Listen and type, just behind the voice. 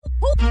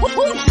Who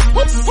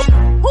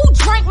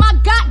drank my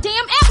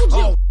goddamn apple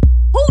juice?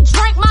 Who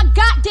drank my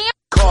goddamn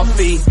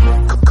coffee?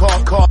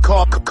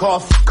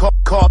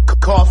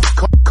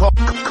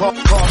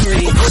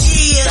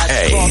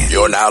 Hey,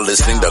 you're now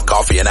listening to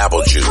Coffee and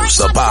Apple Juice,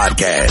 a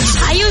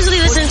podcast. I usually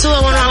listen to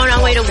it when I'm on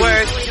my way to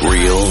work.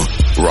 Real,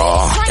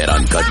 raw, and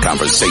uncut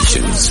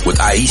conversations with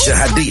Aisha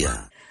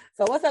Hadiyah.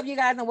 So what's up, you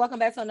guys, and welcome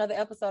back to another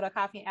episode of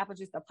Coffee and Apple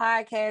Juice, the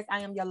podcast.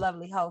 I am your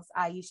lovely host,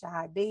 Aisha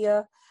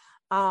Hadiyah.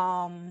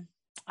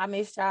 I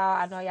missed y'all.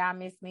 I know y'all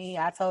missed me.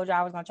 I told y'all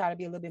I was going to try to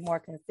be a little bit more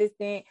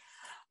consistent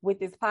with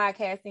this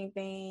podcasting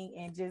thing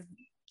and just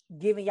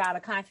giving y'all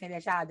the content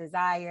that y'all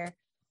desire.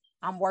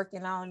 I'm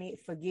working on it.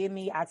 Forgive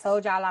me. I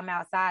told y'all I'm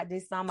outside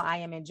this summer. I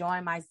am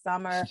enjoying my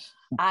summer.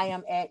 I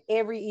am at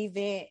every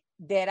event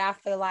that I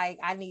feel like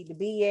I need to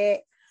be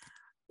at.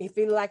 It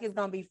feels like it's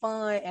going to be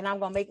fun and I'm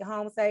going to make it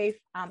home safe.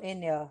 I'm in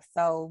there.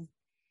 So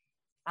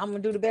I'm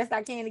going to do the best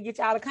I can to get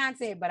y'all the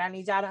content, but I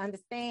need y'all to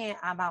understand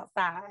I'm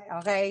outside.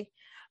 Okay.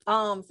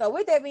 So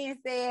with that being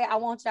said, I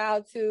want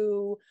y'all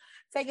to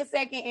take a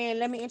second and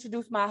let me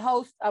introduce my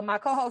host, my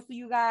co-host to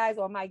you guys,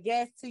 or my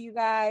guest to you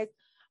guys.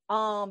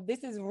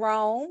 This is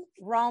Rome.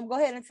 Rome, go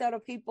ahead and tell the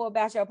people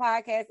about your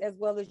podcast as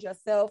well as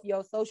yourself,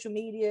 your social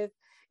media.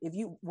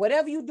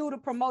 Whatever you do to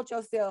promote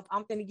yourself,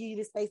 I'm going to give you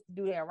the space to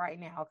do that right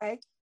now. Okay.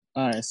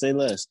 All right. Say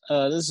less.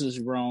 This is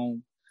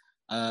Rome,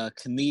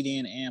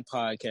 comedian and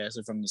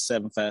podcaster from the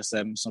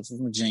 757. So I'm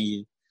from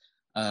Virginia.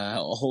 I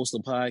host a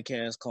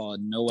podcast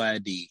called No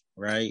ID,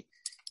 right?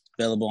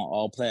 Available on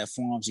all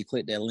platforms. You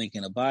click that link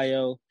in the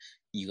bio.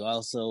 You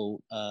also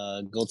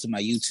go to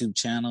my YouTube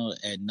channel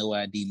at No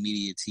ID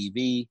Media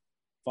TV.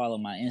 Follow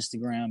my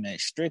Instagram at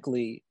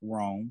Strictly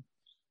Rome,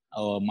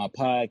 or my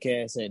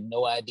podcast at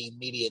No ID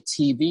Media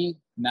TV.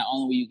 Not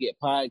only will you get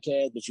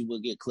podcasts, but you will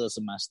get clips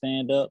of my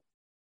stand-up.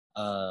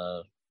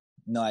 No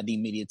ID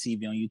Media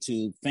TV on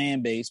YouTube.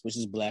 Fan base, which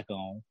is Black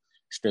owned.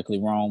 Strictly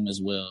Rome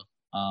as well.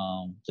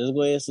 Just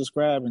go ahead and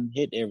subscribe and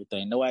hit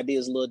everything. No ID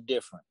is a little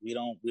different. We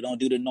don't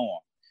do the norm.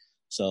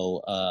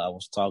 So I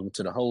was talking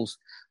to the host.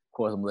 Of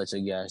course, I'm gonna let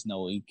you guys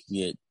know you can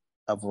get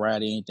a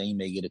variety of anything. You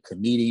may get a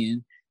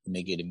comedian, you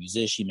may get a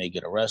musician, you may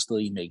get a wrestler,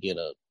 you may get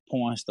a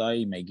porn star,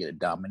 you may get a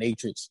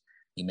dominatrix,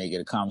 you may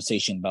get a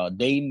conversation about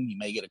dating, you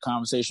may get a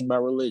conversation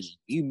about religion,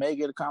 you may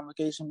get a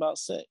conversation about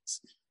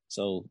sex.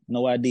 So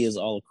No ID is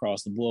all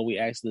across the board. We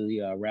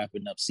actually are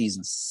wrapping up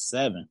season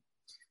 7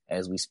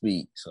 as we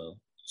speak. So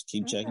just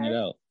keep checking it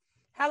out.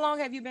 How long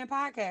have you been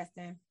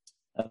podcasting?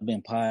 I've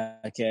been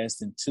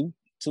podcasting two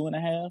and a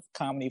half,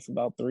 comedy for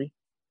about 3.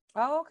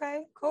 Oh,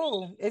 okay,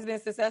 cool. It's been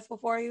successful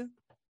for you?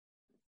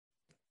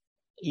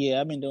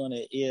 Yeah, I've been doing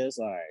it. Yeah, it's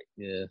all right.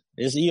 Yeah,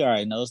 you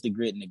already know it's the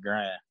grit and the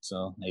grind.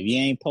 So if you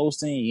ain't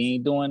posting, you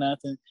ain't doing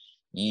nothing,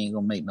 you ain't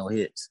gonna make no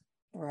hits.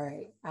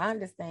 Right, I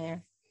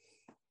understand.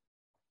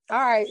 All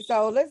right,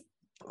 so let's.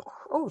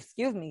 Oh,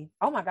 excuse me.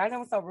 Oh my God, that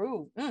was so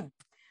rude.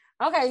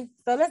 Okay,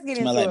 so let's get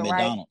into like it.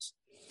 McDonald's.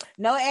 Right?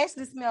 No, it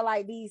actually smell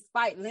like these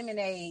spiked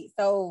lemonade.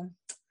 So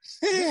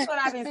this is what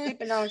I've been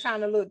sipping on,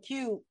 trying to look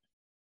cute.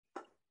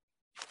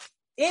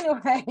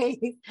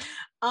 Anyway,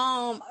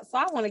 so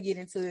I want to get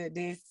into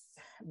this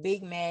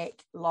Big Mac,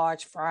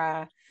 large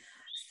fry,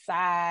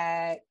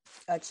 side,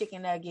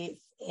 chicken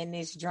nuggets, and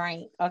this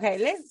drink. Okay,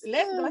 let's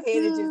go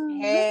ahead and just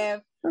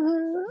have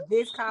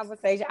this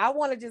conversation. I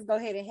want to just go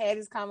ahead and have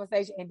this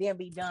conversation and then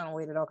be done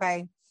with it.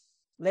 Okay,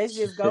 let's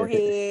just go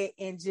ahead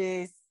and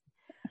just.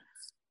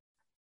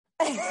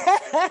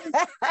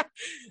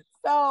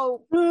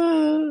 So,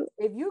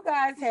 if you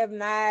guys have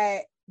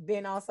not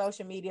been on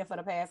social media for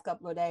the past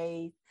couple of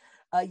days,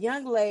 a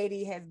young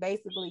lady has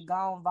basically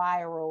gone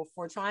viral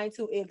for trying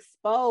to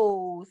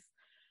expose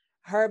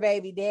her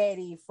baby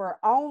daddy for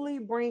only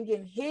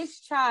bringing his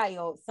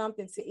child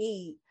something to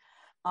eat.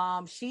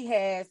 She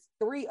has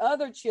 3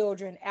 other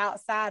children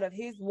outside of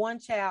his one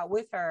child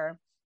with her.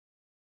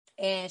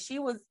 And she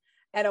was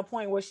at a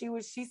point where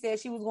she said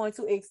she was going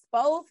to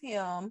expose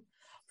him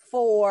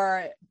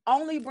for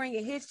only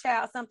bringing his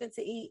child something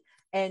to eat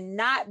and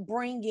not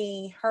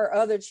bringing her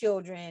other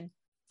children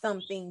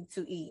something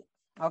to eat.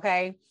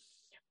 Okay.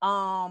 So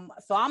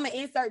I'm gonna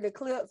insert the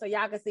clip so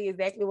y'all can see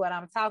exactly what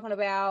I'm talking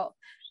about.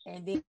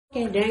 And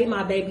then day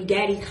my baby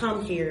daddy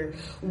come here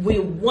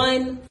with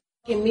one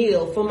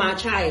meal for my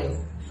child,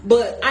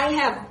 but I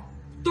have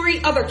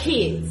 3 other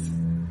kids.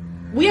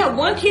 We have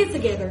 1 kid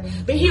together,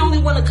 but he only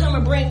want to come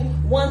and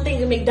bring one thing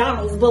to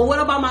McDonald's. But what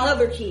about my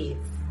other kids?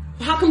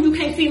 How come you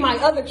can't feed my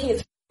other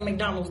kids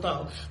McDonald's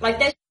though? Like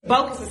that's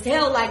bogus as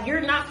hell. Like you're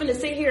not finna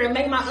sit here and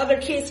make my other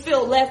kids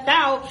feel left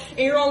out, and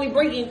you're only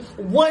bringing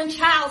one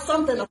child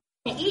something to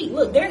eat.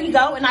 Look, there you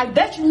go. And I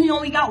bet you he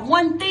only got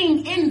one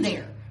thing in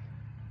there.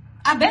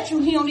 I bet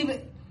you he don't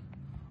even.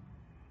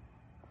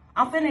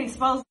 I'm finna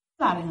expose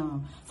out of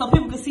him so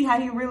people can see how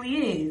he really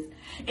is.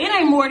 It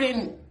ain't more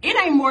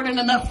than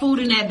enough food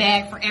in that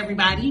bag for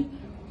everybody.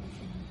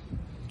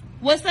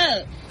 What's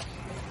up?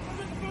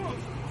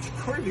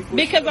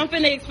 Because I'm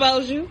finna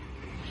expose you.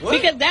 What?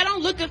 Because that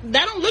don't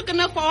look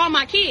enough for all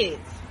my kids.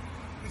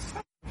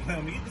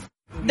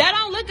 That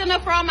don't look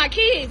enough for all my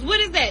kids. What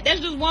is that?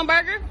 That's just one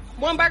burger?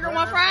 One burger,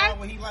 one fry?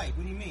 What he like?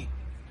 What do you mean?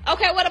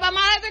 Okay, what about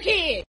my other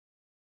kid?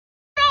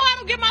 No, I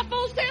don't get my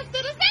food stamps to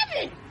the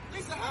 7.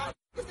 Lisa, how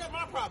is that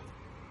my problem?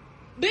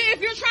 But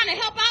if you're trying to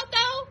help out,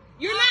 though,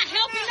 you're not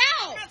helping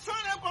out. I'm not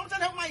trying to help. I'm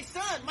trying to help my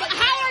son. But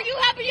how are you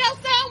helping your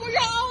son when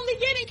you're only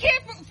getting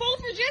food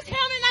for just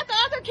him and not the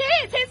other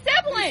kids, his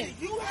siblings?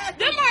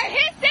 Them are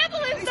his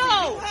siblings,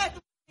 though.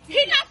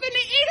 He's not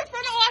finna eat in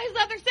front of all his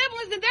other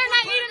siblings, and they're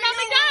not eating on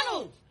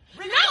McDonald's.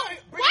 No,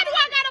 why do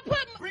I gotta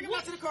put... Bring him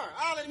out to the car.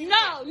 I'll let him eat.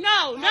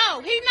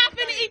 No. He's not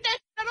finna eat that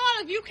shit at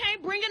all if you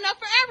can't bring enough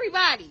for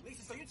everybody.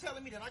 Lisa, so you're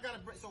telling me that I gotta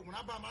bring... So when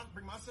I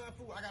bring my son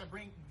food, I gotta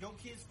bring your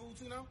kids food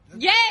too now?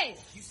 Yes.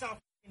 You sound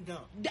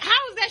dumb.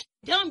 How is that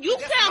dumb? You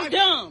sound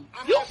dumb.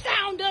 You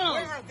sound dumb.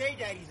 Where are their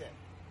daddies at?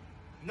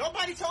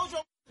 Nobody told you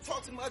to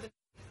talk to them other...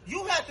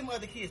 You had them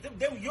other kids.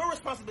 They're your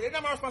responsibility.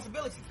 They're not my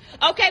responsibility.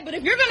 Okay, but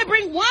if you're gonna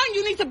bring one,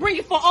 you need to bring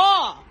it for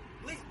all.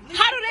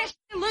 How do that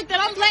shit look that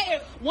I'm letting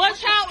one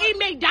child eat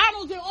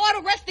McDonald's and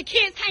all the rest of the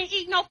kids can't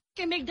eat no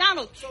fucking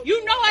McDonald's? So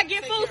you know I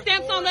get food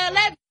stamps on the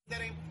 11th.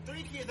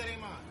 3 kids that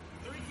ain't mine.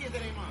 3 kids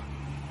that ain't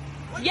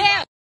mine.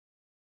 Yeah.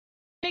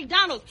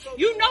 McDonald's. So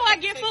you know I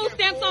get food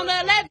stamps on the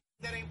 11th.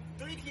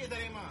 3 kids that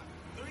ain't mine.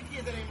 3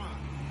 kids that ain't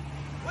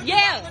mine.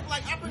 Yeah.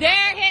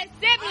 They're his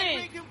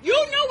siblings. You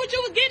knew what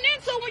you was getting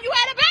into when you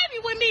had a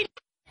baby with me.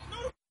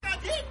 No, I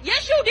didn't.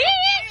 Yes, you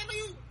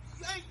did.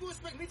 You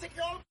expect me to take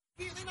care of all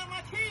the kids? They're not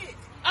my kids.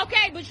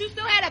 Okay, but you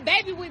still had a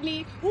baby with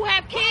me who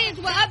have kids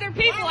with other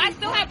people. I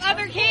still have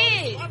other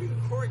kids. Why are you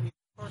recording me?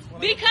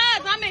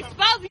 Because I'm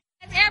exposing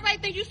you. Everybody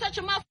think you such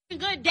a motherfucking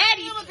good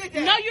daddy.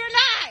 No, you're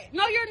not.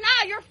 No, you're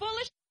not. You're full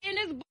of shit in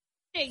this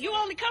bullshit. You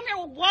only come here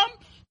with one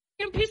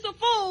piece of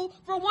food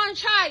for one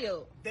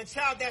child. The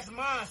child that's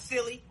mine,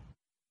 silly.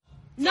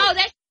 No,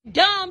 that's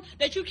dumb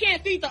that you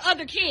can't feed the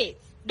other kids.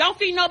 Don't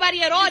feed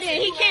nobody at all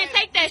then. He can't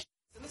take that shit.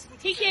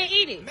 He can't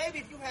eat it. Maybe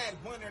if you had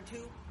 1 or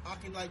 2, I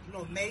can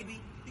maybe.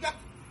 You got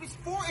it's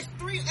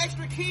 3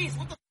 extra kids.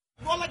 What the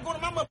you all like going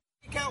to my mother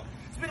account,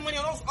 spending money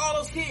on all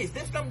those kids.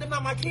 They're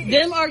not my kids.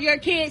 Them are your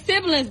kids'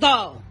 siblings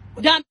though.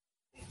 Dumb.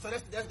 So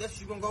that's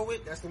what you gonna go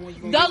with? That's the one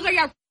you gonna Those are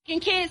your fucking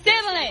kids'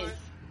 siblings.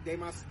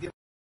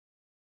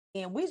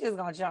 And we just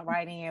gonna jump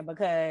right in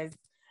because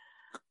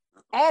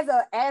as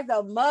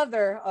a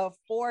mother of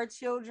 4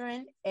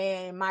 children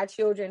and my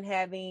children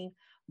having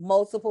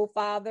multiple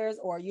fathers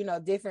or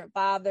different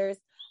fathers,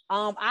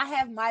 I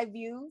have my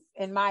views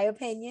and my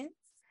opinions.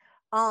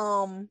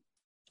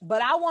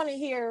 But I want to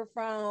hear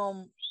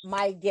from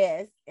my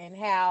guest and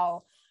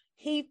how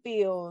he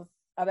feels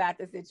about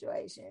the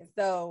situation.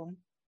 So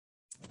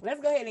let's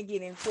go ahead and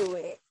get into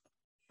it.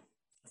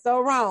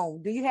 So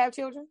Ron, do you have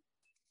children?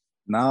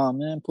 Nah,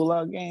 man, pull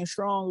out game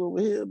strong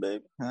over here,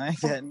 baby. I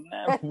ain't got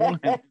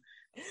nothing.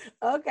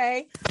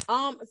 Okay.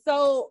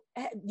 So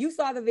you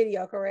saw the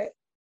video, correct?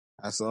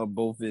 I saw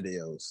both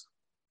videos.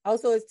 Oh,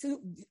 so it's 2.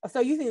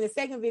 So you seen the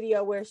second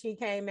video where she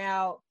came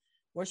out,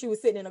 where she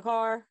was sitting in the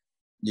car?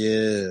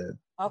 Yeah.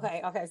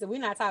 Okay. So we're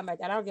not talking about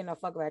that. I don't give no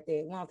fuck about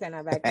that. We don't care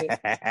nothing about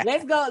that.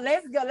 Let's go.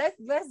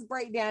 Let's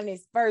break down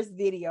this first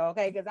video,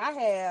 okay?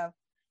 Because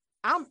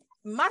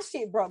my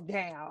shit broke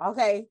down,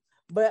 okay?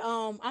 But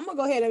I'm gonna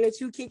go ahead and let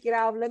you kick it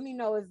off. Let me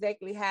know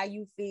exactly how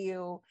you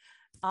feel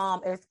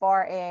as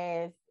far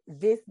as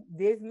this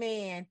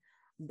man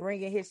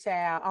bringing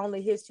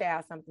only his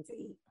child something to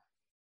eat.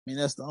 I mean,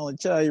 that's the only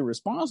child you're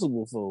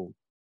responsible for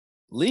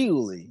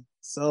legally.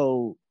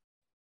 So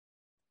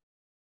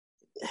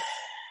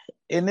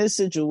in this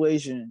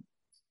situation,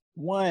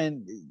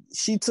 one,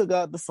 she took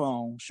out the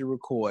phone, she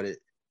recorded,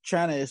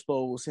 trying to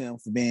expose him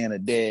for being a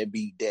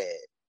deadbeat dad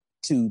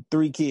to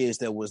 3 kids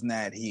that was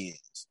not his.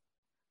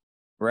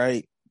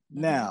 Right?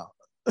 Mm-hmm. Now,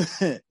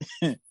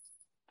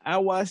 I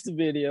watched the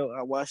video,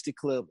 I watched the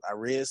clip, I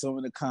read some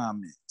of the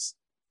comments.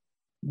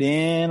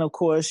 Then, of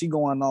course, she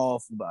going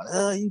off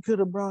about, you could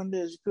have brought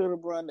this, you could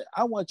have brought that.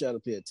 I want y'all to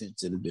pay attention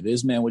to the video.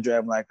 This man was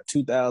driving like a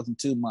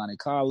 2002 Monte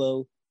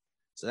Carlo.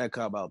 So that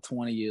car about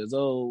 20 years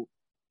old.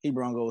 He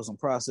brought over some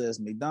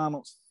processed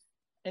McDonald's.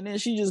 And then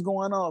she just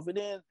going off. And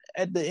then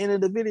at the end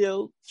of the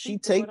video, she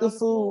take the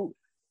food,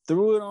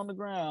 threw it on the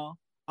ground.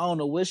 I don't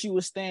know where she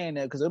was staying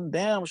at because I'm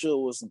damn sure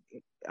it was some,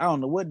 I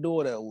don't know what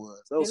door that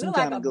was. That was it looked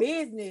like a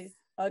business.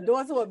 A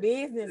door to a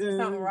business or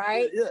something,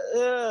 right?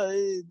 Yeah,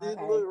 it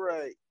didn't look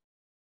right.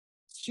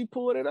 She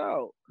pulled it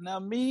out. Now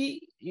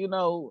me,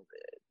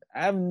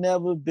 I've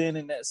never been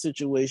in that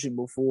situation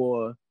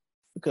before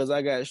because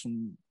I got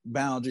some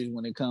boundaries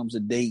when it comes to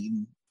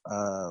dating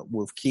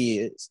with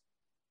kids.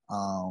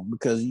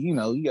 Because, you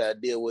got to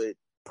deal with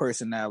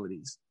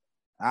personalities.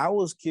 I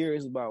was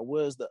curious about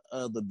where's the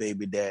other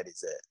baby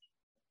daddies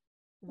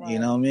at. Right. You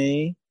know what I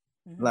mean?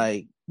 Mm-hmm.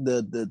 Like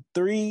the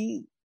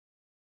 3,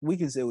 we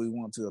can say we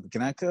want to.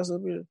 Can I cuss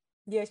up here?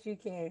 Yes, you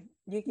can.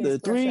 You can. The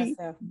 3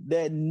 yourself.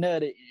 That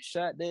nutted and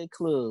shot that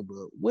club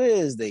up. Where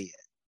is they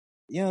at?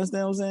 You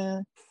understand what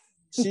I'm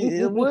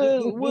saying?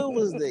 Where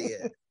was they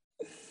at?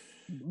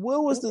 Where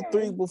was the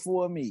 3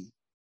 before me?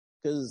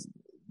 Because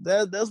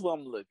that's what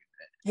I'm looking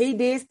at. He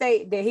did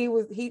state that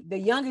the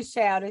youngest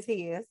child is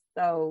his.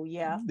 So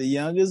yeah. The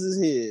youngest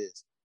is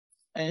his.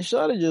 And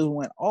Shawty just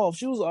went off.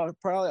 She was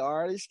probably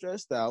already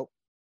stressed out.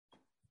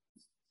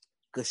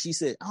 Because she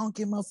said, I don't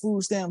get my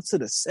food stamps to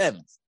the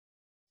 7th.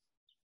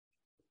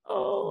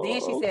 Oh, then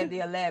she said the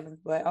 11th,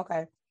 but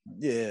okay.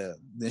 Yeah.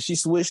 Then she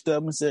switched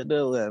up and said the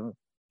 11th.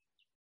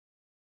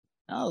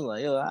 I was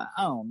like, yo, I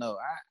don't know.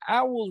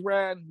 I was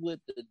riding with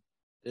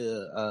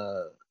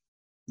the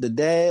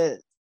dad.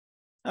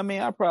 I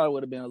mean, I probably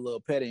would have been a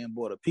little petty and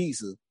bought a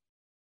pizza.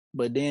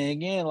 But then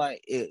again,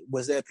 like,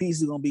 was that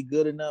pizza going to be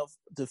good enough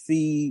to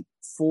feed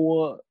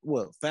 5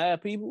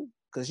 people?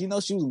 Because she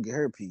knows she was going to get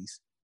her piece.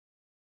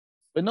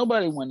 But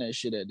nobody won that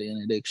shit at the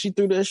end of the day. She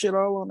threw that shit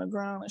all on the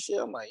ground and shit.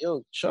 I'm like,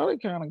 yo,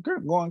 Charlotte kind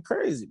of going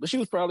crazy. But she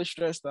was probably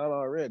stressed out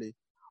already.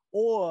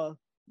 Or,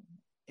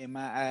 in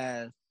my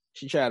eyes,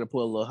 she tried to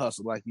put a little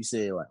hustle, like you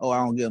said, like, oh,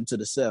 I don't get them to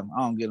the 7th.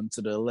 I don't get them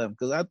to the 11th.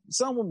 Because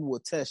some women will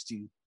test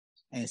you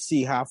and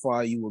see how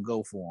far you will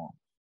go for them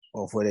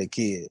or for their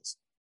kids.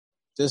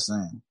 Just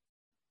saying.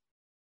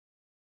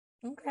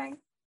 Okay.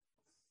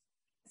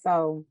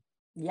 So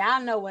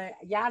y'all know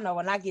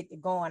when I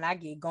get going,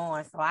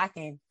 so I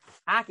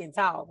can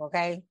talk.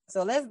 Okay.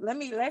 So let's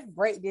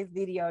break this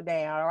video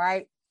down. All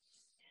right.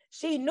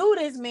 She knew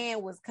this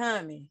man was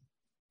coming.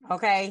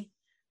 Okay.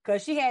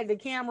 Because she had the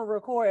camera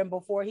recording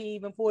before he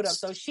even pulled up.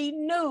 So she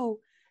knew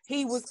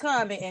he was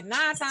coming. And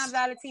 9 times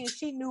out of 10,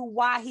 she knew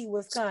why he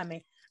was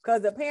coming.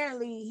 Because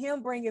apparently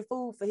him bringing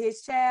food for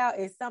his child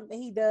is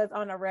something he does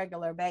on a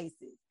regular basis.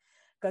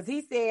 Because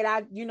he said,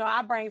 I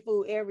bring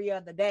food every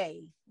other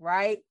day,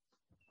 right?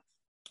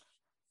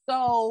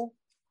 So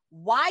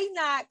why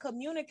not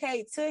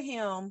communicate to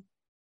him,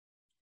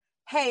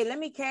 hey, let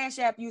me cash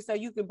app you so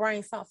you can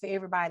bring something for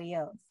everybody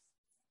else?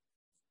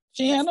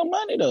 She had no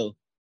money, though.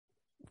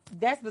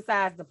 That's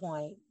besides the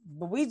point.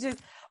 But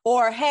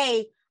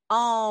hey,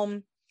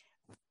 come,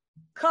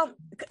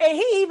 and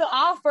he even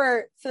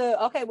offered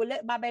to, okay, well,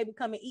 let my baby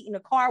come and eat in the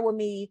car with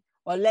me,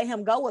 or let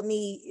him go with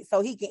me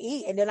so he can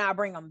eat, and then I'll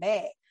bring him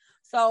back.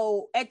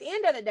 So at the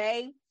end of the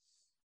day,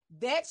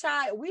 that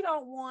child, we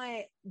don't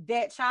want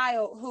that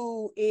child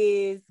who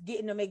is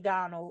getting the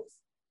McDonald's.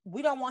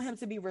 We don't want him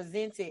to be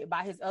resented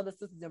by his other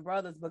sisters and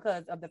brothers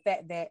because of the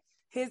fact that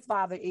his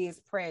father is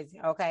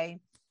present. Okay.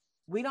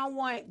 We don't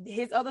want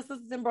his other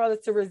sisters and brothers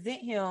to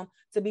resent him,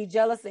 to be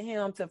jealous of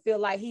him, to feel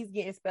like he's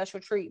getting special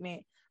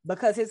treatment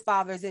because his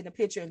father is in the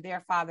picture and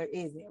their father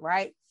isn't,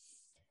 right?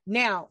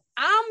 Now,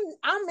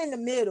 I'm in the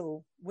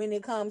middle when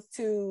it comes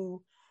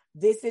to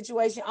this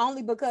situation,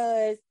 only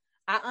because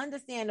I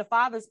understand the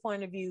father's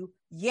point of view.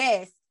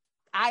 Yes,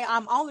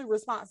 I'm only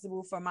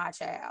responsible for my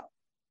child.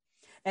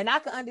 And I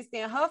can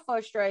understand her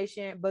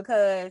frustration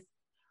because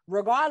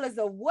regardless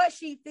of what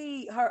she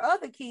feed her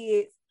other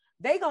kids,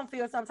 they gonna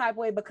feel some type of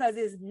way because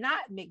it's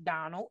not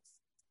McDonald's.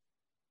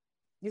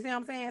 You see what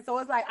I'm saying? So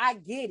it's like, I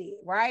get it,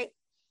 right?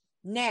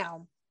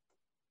 Now,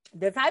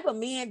 the type of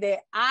men that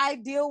I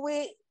deal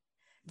with,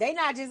 they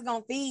not just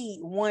gonna feed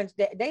one,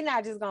 they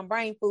not just gonna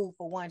bring food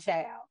for one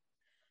child.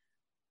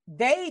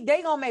 They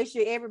gonna make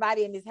sure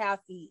everybody in this house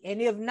eat. And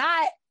if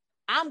not,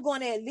 I'm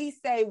gonna at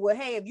least say, well,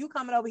 hey, if you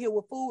coming over here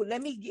with food, let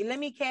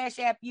me cash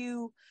app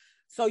you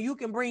so you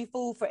can bring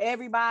food for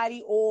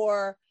everybody,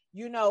 or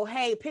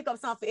hey, pick up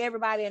something for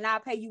everybody and I'll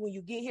pay you when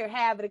you get here,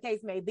 however the case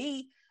may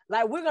be.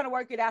 Like, we're gonna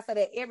work it out so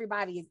that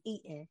everybody is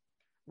eating,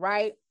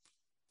 right?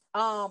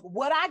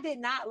 What I did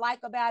not like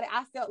about it,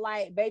 I felt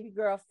like baby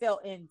girl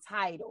felt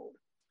entitled.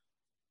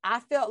 I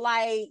felt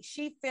like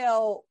she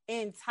felt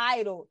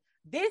entitled.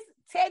 This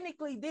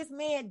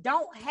man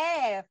don't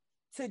have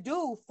to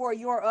do for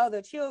your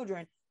other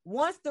children.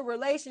 Once the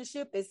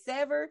relationship is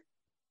severed,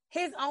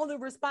 his only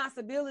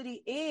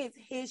responsibility is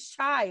his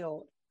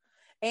child.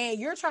 And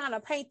you're trying to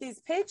paint this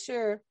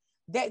picture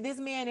that this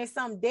man is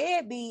some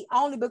deadbeat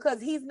only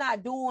because he's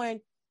not doing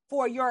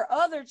for your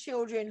other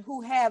children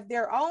who have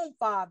their own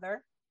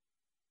father.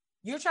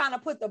 You're trying to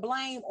put the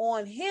blame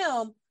on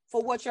him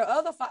for what your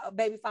other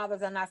baby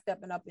fathers are not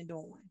stepping up and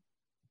doing.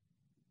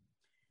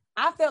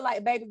 I felt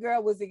like baby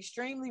girl was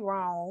extremely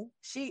wrong.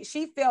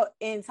 She felt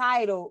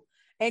entitled.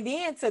 And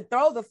then to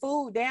throw the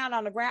food down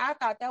on the ground, I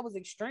thought that was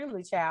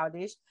extremely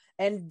childish.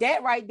 And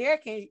that right there,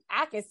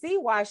 I can see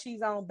why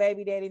she's on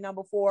baby daddy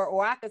number 4,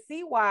 or I can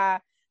see why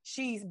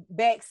she's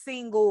back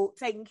single,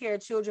 taking care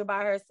of children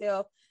by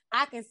herself.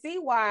 I can see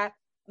why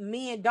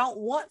men don't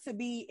want to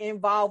be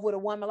involved with a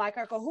woman like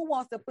her, because who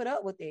wants to put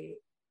up with that?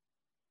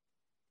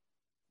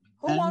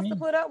 Who wants to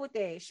put up with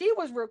that? She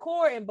was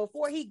recording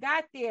before he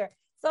got there.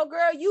 So,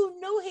 girl, you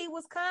knew he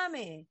was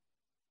coming.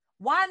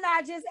 Why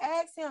not just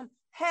ask him,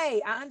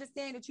 hey, I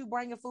understand that you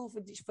bringing food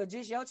for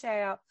just your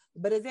child,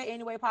 but is there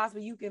any way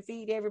possible you can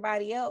feed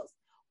everybody else?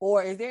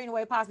 Or is there any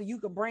way possible you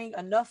can bring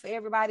enough for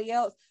everybody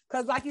else?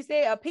 Because like you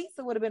said, a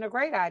pizza would have been a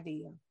great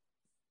idea.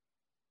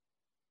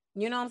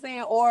 You know what I'm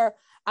saying? Or,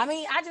 I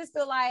mean, I just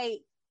feel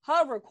like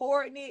her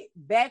recording it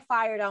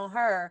backfired on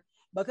her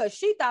because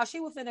she thought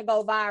she was finna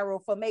go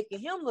viral for making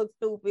him look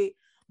stupid.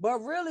 But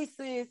really,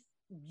 sis,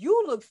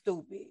 you look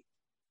stupid.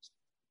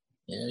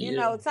 You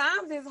know,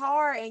 times is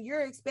hard, and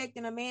you're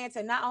expecting a man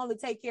to not only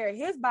take care of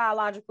his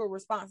biological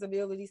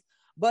responsibilities,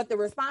 but the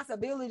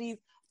responsibilities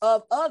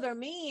of other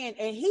men,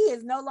 and he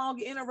is no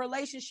longer in a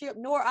relationship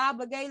nor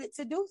obligated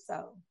to do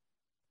so.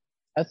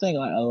 I think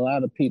like a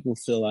lot of people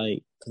feel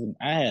like, cause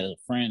I had a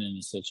friend in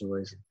this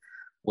situation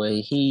where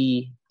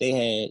they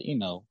had, you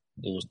know,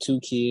 there was 2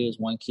 kids.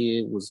 One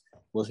kid was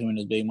him and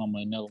his baby mama,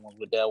 another one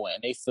with that one.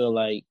 And they feel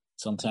like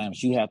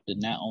sometimes you have to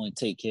not only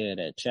take care of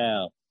that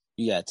child,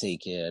 you got to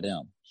take care of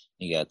them.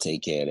 You got to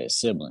take care of that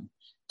sibling.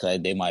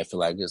 Because they might feel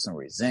like there's some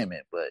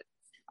resentment. But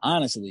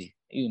honestly,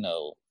 you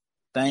know,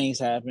 things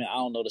happen. I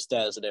don't know the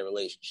status of their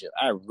relationship.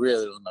 I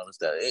really don't know the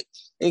status.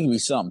 It can be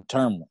something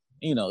terminal.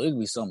 You know, it can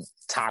be something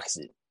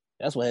toxic.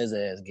 That's what his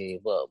ass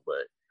gave up.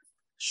 But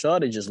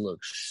Shorty just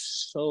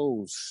looks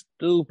so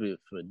stupid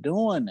for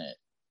doing that.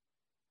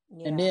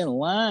 Yeah. And then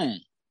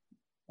lying.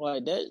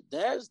 Like, that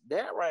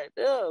right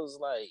there was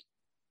like,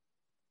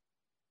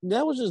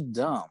 that was just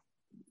dumb.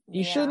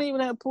 You shouldn't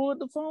even have pulled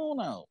the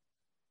phone out.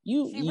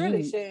 She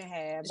really shouldn't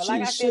have. But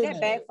like I said, that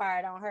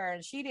backfired on her,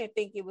 and she didn't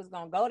think it was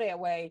going to go that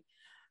way.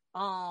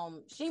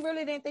 She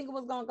really didn't think it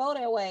was going to go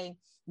that way.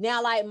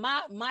 Now, like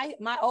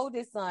my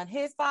oldest son,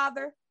 his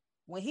father,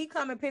 when he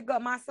come and pick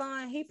up my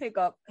son, he pick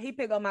up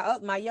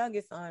my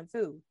youngest son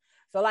too.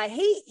 So like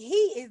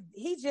he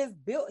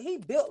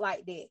built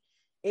like that.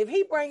 If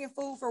he bringing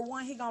food for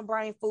one, he gonna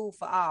bring food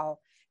for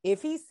all.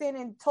 If he's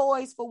sending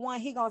toys for one,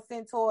 he gonna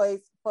send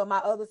toys for my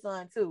other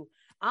son too.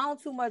 I don't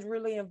too much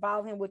really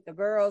involve him with the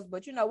girls,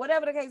 but you know,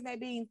 whatever the case may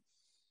be,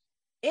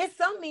 it's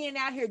some men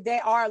out here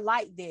that are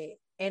like that.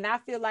 And I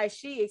feel like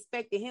she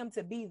expected him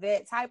to be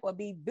that type or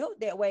be built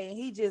that way, and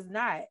he just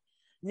not.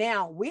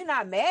 Now, we're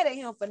not mad at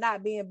him for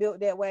not being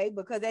built that way,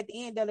 because at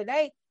the end of the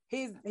day,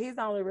 his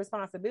only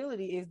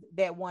responsibility is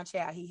that one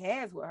child he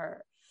has with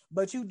her.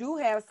 But you do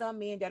have some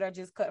men that are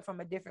just cut from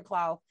a different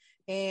cloth,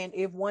 and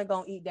if one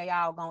gonna eat, they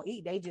all gonna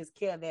eat. They just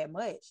care that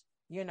much,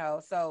 you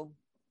know. So,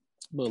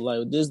 but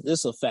like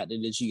this a factor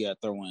that you got to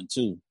throw in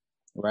too,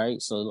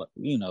 right? So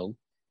you know,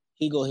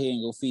 he go ahead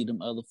and go feed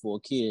them other 4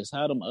 kids.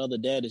 How them other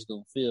daddies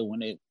gonna feel when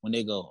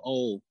they go,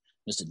 oh,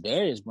 Mr.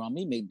 Darius brought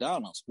me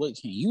McDonald's. What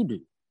can you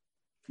do?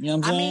 You know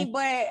what I'm saying? I mean,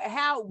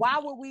 but why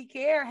would we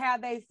care how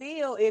they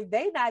feel if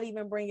they not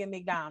even bringing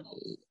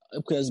McDonald's?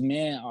 Because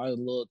men are a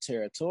little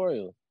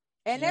territorial.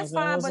 And that's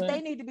fine, but they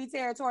need to be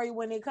territorial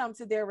when it comes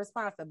to their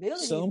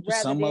responsibilities. Some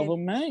of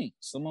them ain't.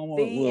 Some of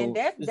them and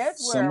that's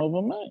where some of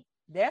them ain't.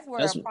 That's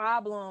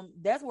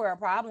where a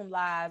problem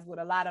lies with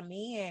a lot of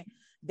men.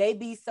 They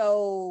be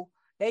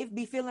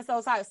feeling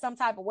some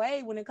type of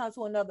way when it comes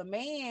to another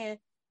man.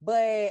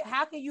 But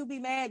how can you be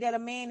mad that a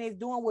man is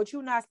doing what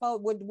you're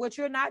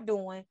not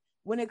doing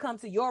when it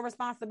comes to your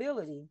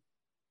responsibility?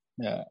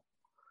 Yeah.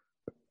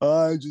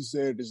 I just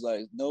said it's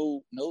like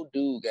no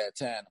dude got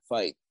time to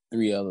fight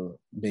 3 other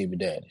baby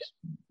daddies.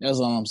 That's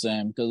all I'm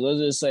saying. Because let's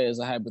just say as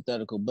a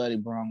hypothetical, buddy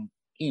brung,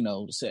 you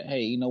know, said,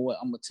 hey, you know what?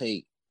 I'm gonna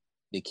take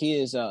the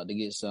kids out to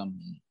get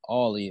something.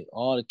 All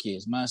the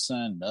kids, my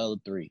son, the other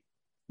 3.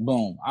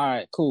 Boom. All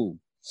right, cool.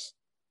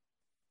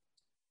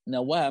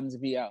 Now what happens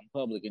if he out in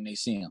public and they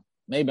see him?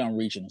 Maybe I'm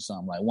reaching or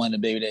something. Like one of the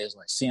baby daddies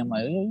like see him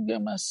like, oh, you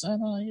got my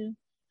son on here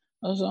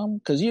or something.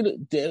 Because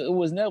it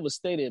was never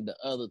stated the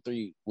other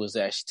 3 was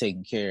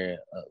actually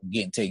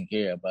getting taken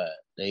care of by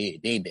they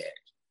daddy.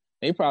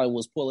 They probably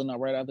was pulling up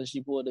right after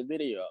she pulled the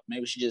video up.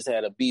 Maybe she just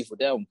had a beef with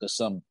that one because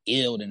something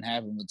ill didn't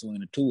happen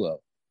between the 2 of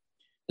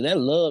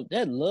them.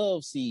 That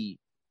love seed,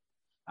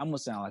 I'm going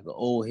to sound like an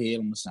old head.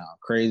 I'm going to sound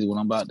crazy when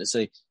I'm about to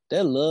say.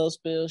 That love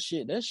spell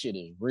shit, that shit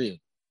is real.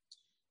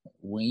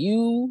 When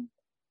you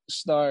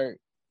start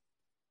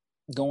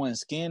going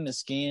skin to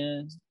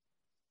skin,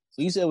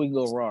 so you said we can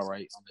go raw,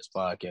 right, on this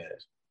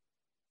podcast?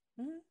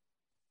 Mm-hmm.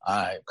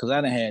 All right, because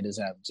I done had this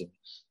happen to me.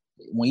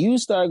 When you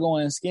start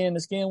going skin to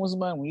skin with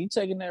somebody, when you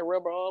taking that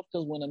rubber off,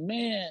 because when a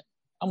man,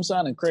 I'm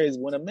sounding crazy,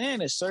 when a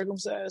man is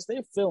circumcised,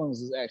 their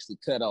feelings is actually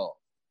cut off.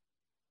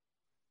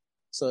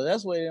 So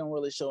that's why they don't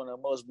really show no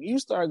emotion. When you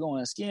start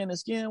going skin to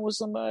skin with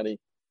somebody,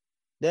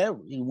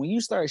 when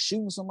you start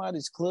shooting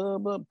somebody's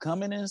club up,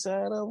 coming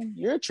inside of them,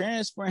 you're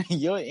transferring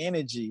your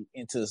energy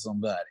into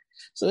somebody.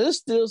 So there's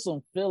still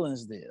some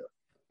feelings there.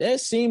 That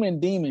semen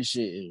demon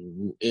shit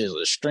is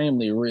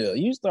extremely real.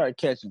 You start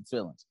catching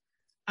feelings.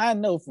 I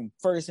know from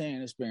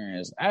firsthand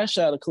experience. I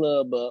shot a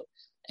club up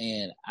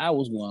and I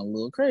was going a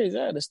little crazy.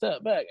 I had to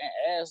step back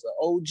and ask the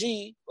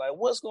OG, like,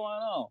 what's going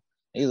on?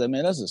 He's like,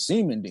 man, that's a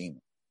semen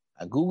demon.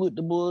 I Googled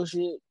the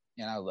bullshit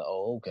and I was like,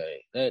 oh,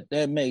 okay.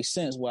 That makes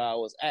sense why I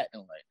was acting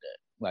like that.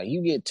 Like,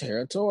 you get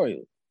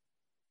territorial.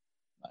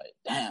 Like,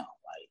 damn,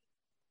 like,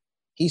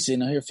 he's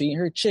sitting here feeding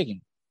her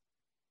chicken.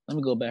 Let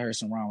me go back her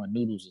some ramen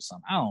noodles or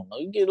something. I don't know.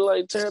 You get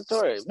like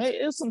territorial. Man,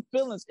 it's some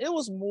feelings. It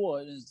was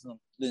more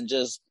than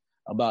just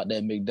about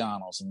that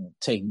McDonald's and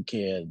taking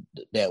care of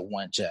that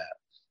one child.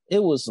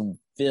 It was some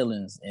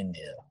feelings in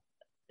there.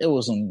 It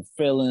was some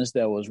feelings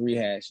that was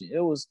rehashing.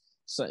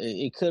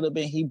 It could have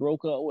been he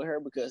broke up with her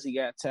because he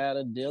got tired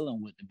of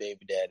dealing with the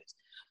baby daddies.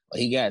 Or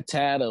he got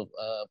tired of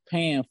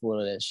paying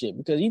for that shit.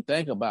 Because you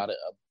think about it,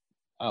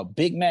 a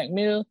Big Mac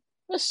meal,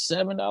 that's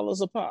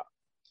 $7 a pop.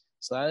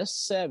 So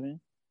that's 7.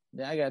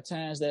 Then I got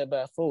times that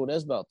by 4.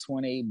 That's about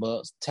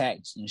 $28,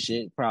 tax and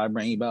shit. Probably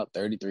bring you about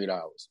 $33.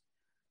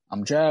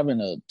 I'm driving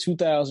a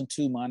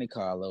 2002 Monte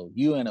Carlo.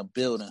 You in a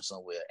building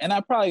somewhere. And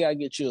I probably got to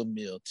get you a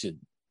meal too.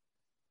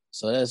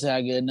 So that's how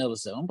I get another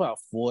 7. I'm about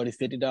 $40,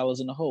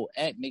 $50 in the hole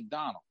at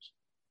McDonald's.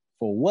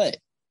 For what?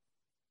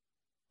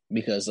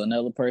 Because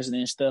another person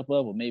didn't step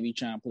up or maybe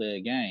trying to play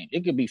a game.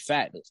 It could be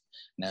factors.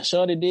 Now,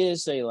 Shorty did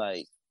say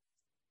like,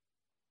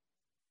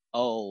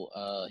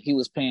 he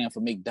was paying for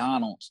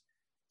McDonald's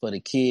for the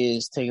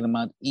kids, taking them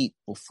out to eat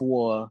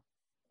before,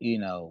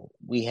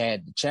 we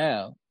had the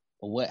child.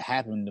 But what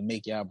happened to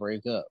make y'all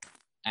break up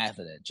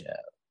after that child?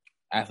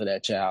 After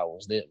that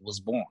child was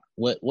born?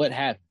 What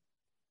happened?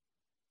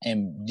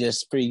 And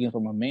just speaking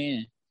from a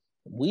man,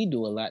 we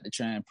do a lot to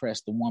try and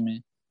impress the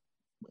woman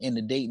in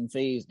the dating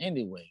phase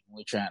anyway when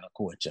we're trying to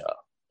court y'all.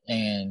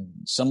 And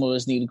some of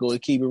us need to go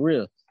and keep it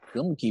real.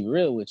 I'm going to keep it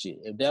real with you.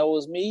 If that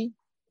was me,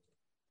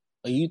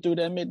 or you threw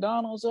that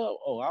McDonald's up,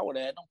 I would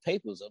have had them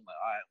papers. I'm like,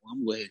 all right, well, I'm going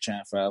to go ahead and try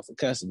and file for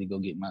custody, go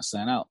get my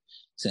son out.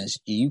 Since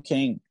you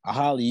can't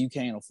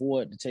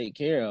afford to take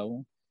care of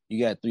him,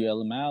 you got 3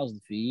 other mouths to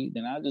feed,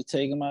 then I'll just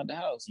take him out the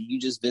house and you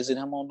just visit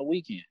him on the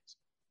weekends.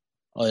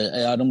 Or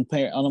are them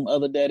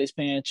other daddies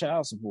paying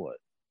child support?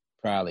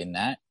 Probably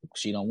not.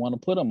 She don't want to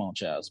put him on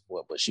child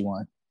support, but she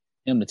want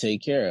him to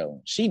take care of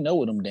him. She know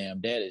where them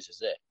damn daddies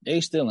is at. They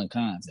still in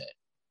contact.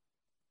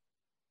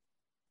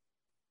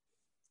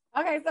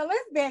 Okay, so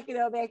let's back it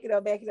up. Okay,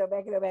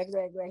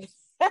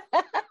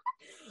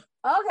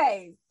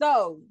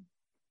 so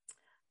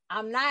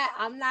I'm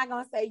not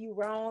gonna say you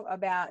wrong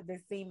about the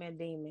semen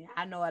demon.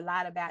 I know a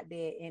lot about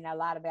that and a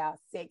lot about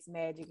sex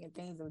magic and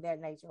things of that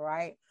nature,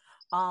 right?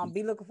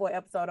 Be looking for an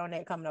episode on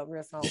that coming up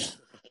real soon.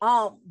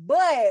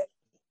 But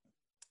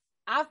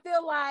I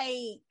feel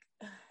like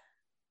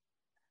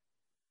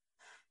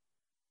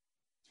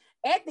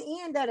at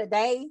the end of the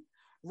day,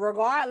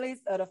 regardless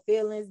of the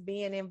feelings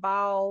being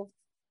involved,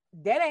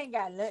 that ain't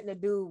got nothing to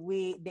do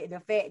with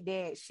the fact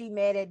that she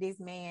mad at this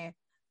man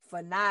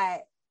for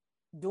not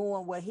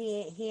doing what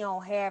he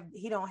don't have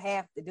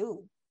to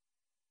do.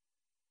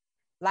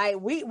 Like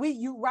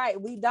you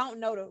right. We don't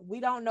know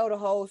the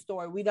whole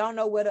story. We don't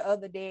know where the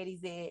other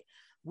daddy's at.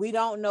 We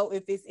don't know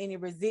if it's any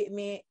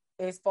resentment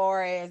as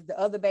far as the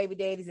other baby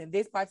daddies in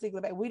this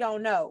particular baby. We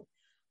don't know.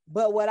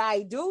 But what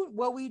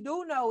we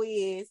do know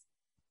is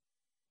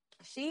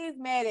she's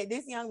mad at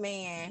this young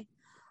man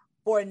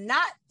for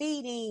not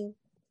feeding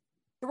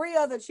 3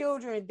 other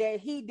children that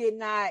he did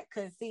not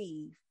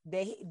conceive,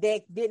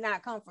 that did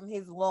not come from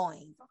his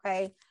loins.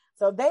 Okay.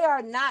 So they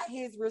are not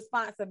his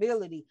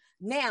responsibility.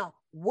 Now,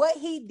 what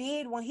he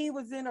did when he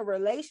was in a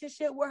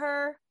relationship with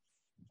her,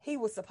 he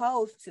was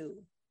supposed to,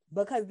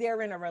 because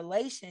they're in a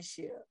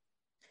relationship.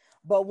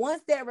 But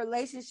once that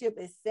relationship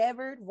is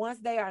severed, once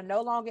they are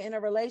no longer in a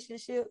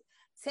relationship,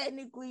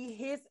 technically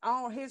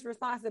his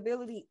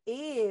responsibility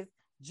is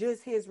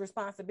just his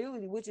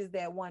responsibility, which is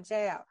that one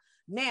child.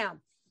 Now,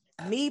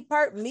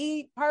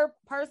 personally,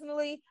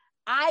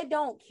 I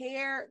don't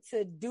care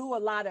to do a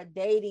lot of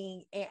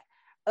dating, and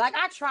like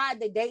I tried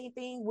the dating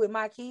thing with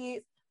my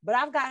kids, but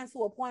I've gotten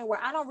to a point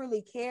where I don't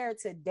really care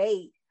to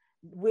date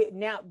with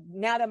now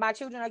that my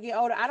children are getting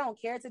older. I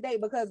don't care to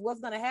date, because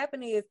what's going to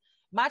happen is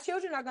my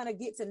children are going to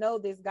get to know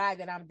this guy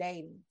that I'm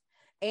dating,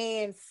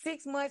 and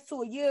 6 months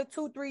to a year,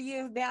 2-3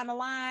 years down the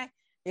line,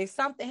 if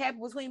something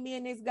happens between me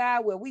and this guy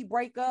where we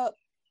break up,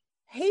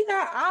 he's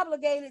not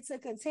obligated to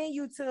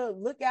continue to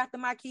look after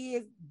my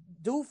kids,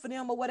 do for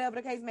them, or whatever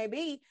the case may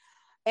be.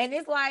 And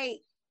it's like,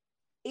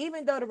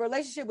 even though the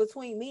relationship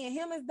between me and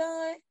him is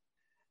done,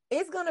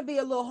 it's going to be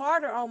a little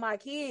harder on my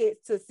kids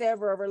to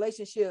sever a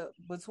relationship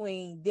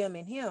between them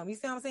and him. You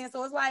see what I'm saying?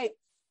 So it's like,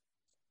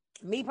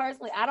 me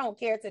personally, I don't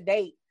care to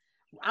date.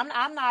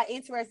 I'm not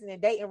interested in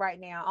dating right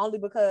now, only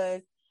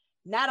because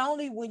not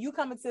only when you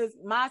come into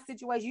my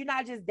situation, you're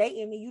not just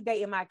dating me, you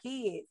dating my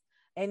kids.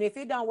 And if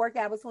it don't work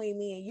out between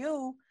me and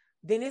you,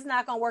 then it's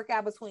not going to work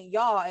out between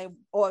y'all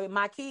or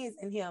my kids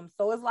and him.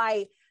 So it's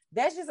like,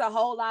 that's just a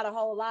whole lot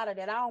of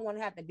that I don't want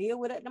to have to deal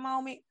with at the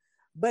moment.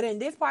 But in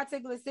this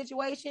particular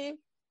situation,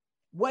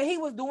 what he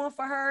was doing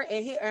for her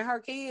and her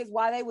kids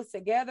while they was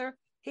together,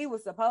 he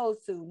was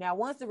supposed to. Now,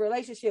 once the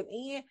relationship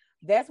ends,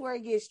 that's where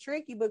it gets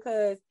tricky,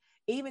 because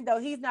even though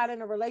he's not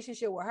in a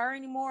relationship with her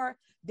anymore,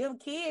 them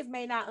kids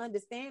may not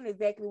understand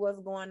exactly what's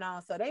going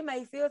on. So they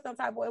may feel some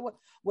type of way.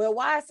 Well,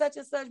 why is such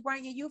and such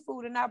bringing you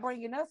food and not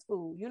bringing us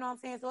food? You know what I'm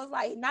saying? So it's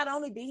like, not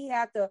only did he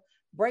have to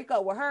break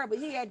up with her, but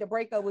he had to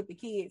break up with the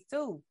kids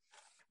too.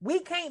 We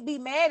can't be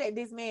mad at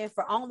this man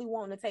for only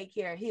wanting to take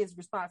care of his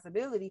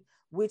responsibility,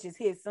 which is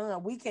his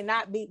son. We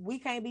can't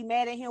be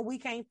mad at him. We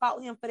can't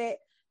fault him for that.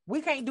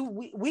 We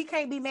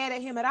can't be mad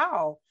at him at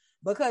all,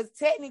 because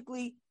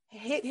technically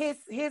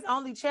his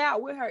only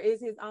child with her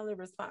is his only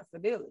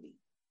responsibility.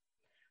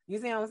 You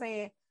see what I'm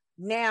saying?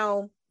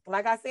 Now,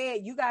 like I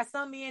said, you got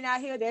some men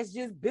out here that's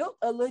just built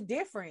a little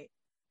different.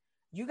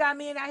 You got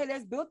men out here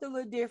that's built a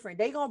little different.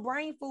 They gonna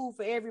bring food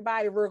for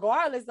everybody,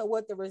 regardless of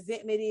what the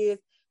resentment is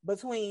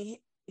between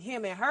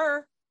him and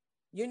her.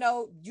 You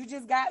know, you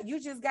got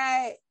people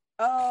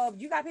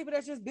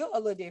that's just built a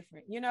little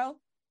different, you know?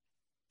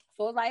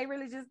 So it's like, it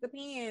really just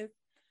depends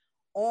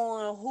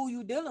on who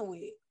you dealing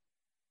with,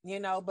 you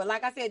know? But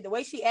like I said, the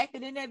way she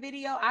acted in that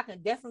video, I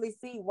can definitely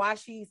see why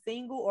she's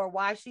single or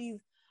why she's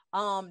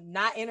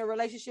not in a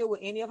relationship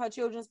with any of her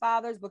children's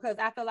fathers, because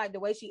I feel like the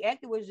way she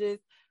acted was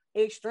just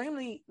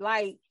extremely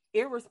like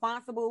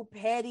irresponsible,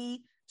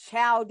 petty,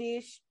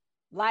 childish.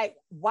 Like,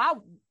 why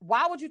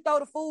would you throw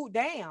the food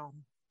down?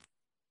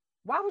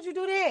 Why would you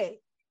do that?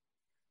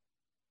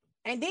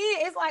 And then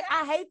it's like,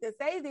 I hate to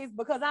say this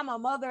because I'm a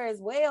mother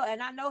as well,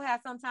 and I know how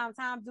sometimes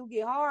times do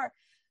get hard,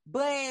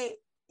 but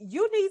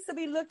you need to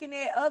be looking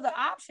at other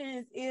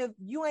options if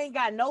you ain't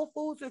got no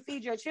food to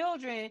feed your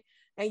children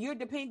and you're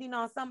depending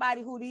on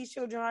somebody who these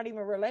children aren't even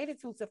related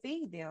to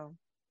feed them.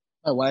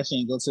 Why she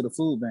ain't go to the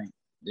food bank?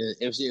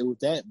 If it was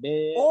that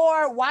bad.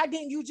 Or why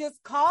didn't you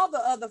just call the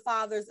other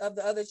fathers of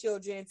the other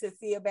children to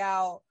see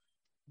about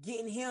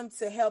getting him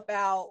to help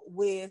out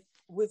with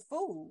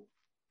food?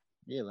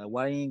 Yeah, like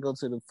why you ain't go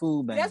to the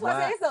food bank? That's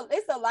why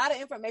it's a lot of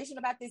information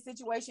about this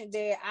situation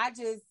that I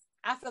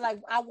feel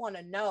like I want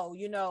to know,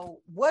 you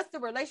know, what's the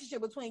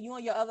relationship between you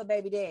and your other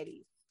baby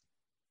daddies?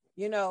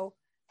 You know,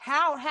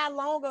 how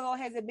long ago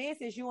has it been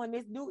since you and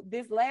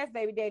this last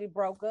baby daddy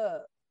broke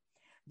up?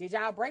 Did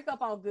y'all break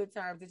up on good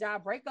terms? Did y'all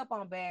break up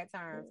on bad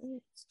terms?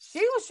 She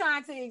was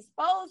trying to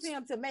expose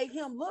him to make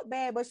him look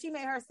bad, but she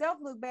made herself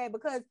look bad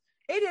because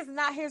it is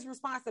not his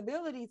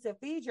responsibility to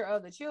feed your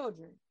other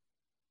children,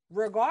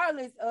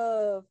 regardless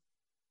of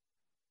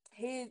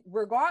his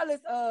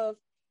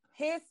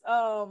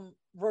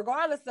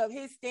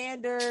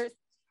standards,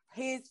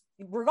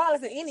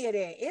 regardless of any of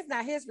that. It's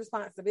not his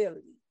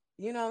responsibility.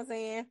 You know what I'm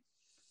saying?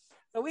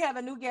 So we have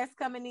a new guest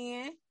coming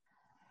in.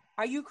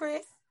 Are you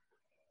Chris?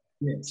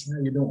 Yes. How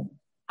you doing?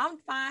 I'm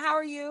fine. How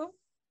are you?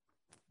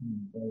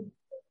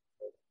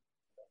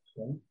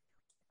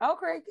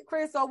 Okay,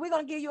 Chris. So we're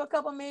gonna give you a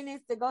couple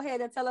minutes to go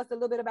ahead and tell us a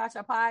little bit about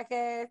your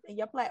podcast and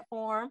your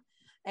platform,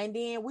 and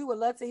then we would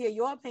love to hear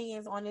your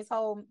opinions on this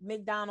whole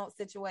McDonald's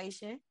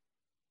situation.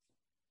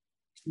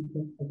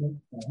 Okay.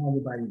 How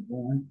everybody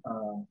doing?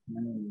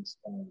 My name is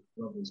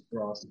Robert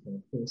Ross.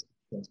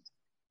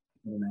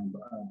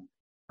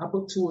 I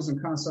booked tours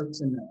and concerts,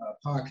 and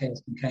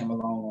podcasting came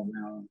along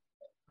around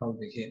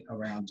COVID hit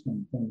around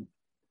 2020.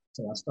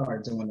 So I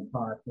started doing the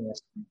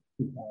podcast.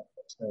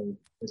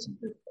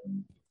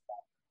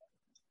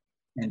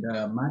 And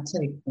my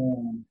take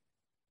on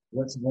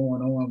what's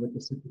going on with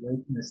the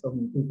situation that so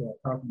many people are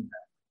talking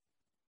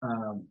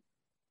about.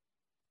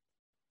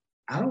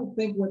 I don't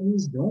think what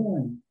he's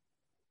doing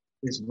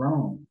is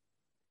wrong.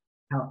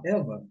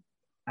 However,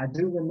 I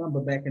do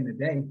remember back in the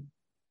day,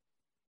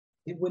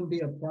 it wouldn't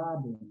be a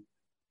problem.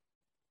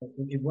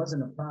 It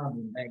wasn't a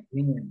problem back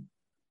then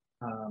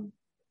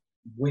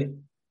with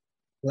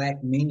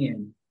Black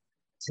men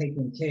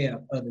taking care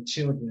of other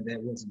children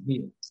that wasn't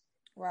his.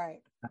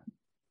 Right.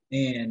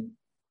 And,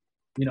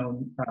 you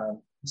know,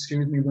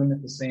 excuse me,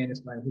 women, for saying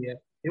this right here.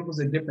 It was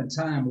a different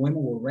time.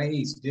 Women were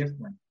raised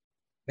different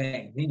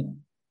back then.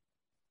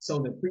 So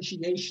the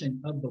appreciation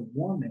of the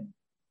woman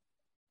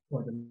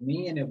or the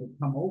men that would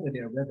come over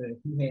there, whether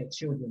he had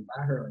children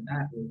by her or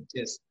not, was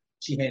just,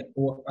 she had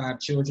 4 or 5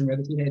 children,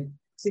 whether she had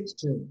 6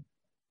 children.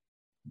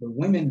 The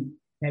women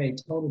had a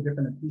total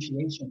different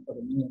appreciation for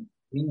the men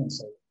being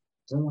so,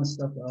 doing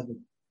stuff to other,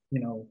 you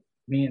know,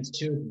 men's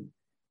children.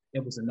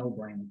 It was a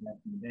no-brainer back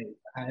in the day.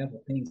 However,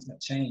 things have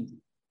changed.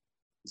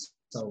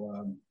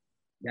 So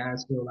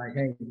guys feel like,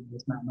 hey,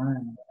 it's not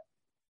mine.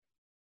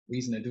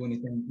 Reason to do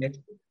anything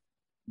extra.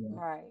 You know?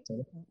 Right.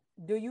 So,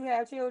 do you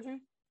have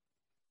children?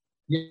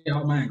 Yeah,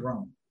 all mine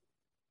grown.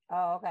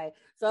 Oh, okay.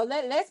 So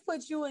let's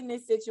put you in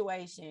this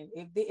situation.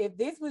 If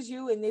this was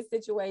you in this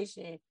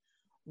situation,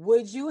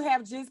 would you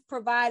have just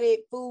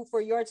provided food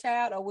for your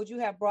child, or would you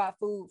have brought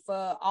food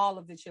for all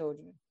of the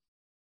children?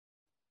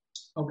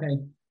 Okay.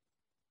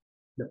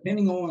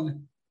 Depending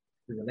on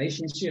the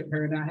relationship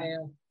her and I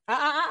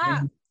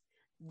have.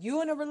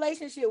 You in a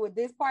relationship with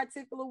this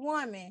particular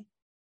woman,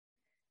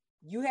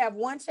 you have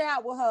one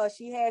child with her.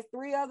 She has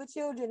 3 other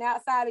children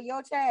outside of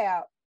your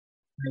child.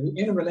 We're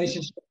in a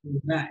relationship or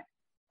not.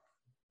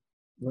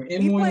 We're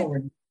in one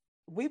or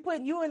we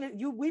putting you in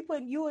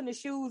the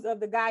shoes of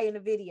the guy in the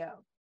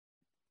video.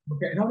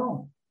 Okay, hold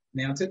on.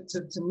 Now,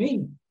 to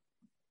me,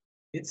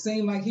 it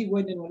seemed like he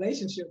wasn't in a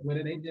relationship with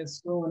her. They just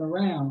screwing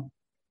around.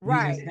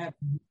 Right. He just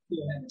happened to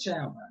have a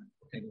child by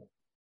him. Okay.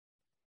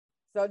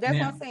 So that's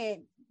what I'm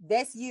saying.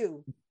 That's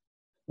you.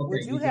 Okay,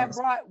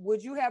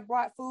 would you have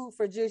brought food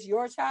for just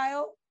your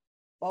child,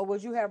 or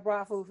would you have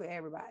brought food for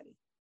everybody?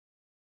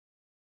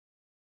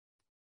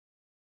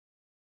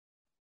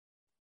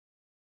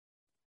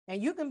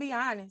 And you can be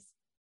honest.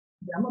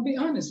 I'm gonna be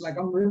honest. Like,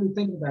 I'm really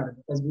thinking about it,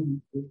 because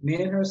me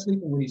and her are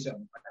sleeping with each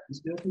other. We're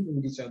still sleeping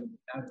with each other.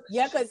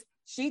 Yeah, because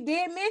she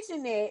did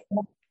mention that.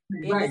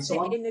 Right.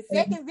 In the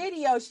second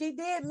video, she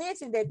did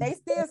mention that they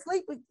still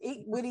sleep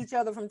with each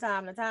other from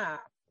time to time.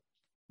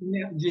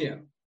 Yeah.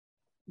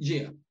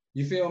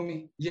 You feel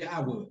me? Yeah,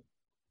 I would.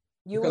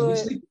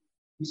 because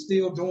we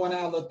still doing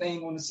our little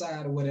thing on the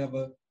side or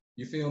whatever.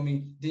 You feel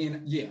me?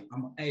 Then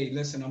hey,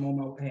 listen, I'm on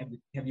my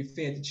have you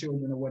fed the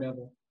children or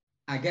whatever?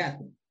 I got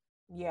them.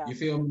 Yeah. You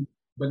feel me?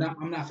 But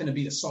I'm not gonna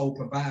be the sole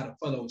provider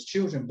for those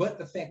children. But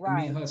the fact that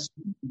me and her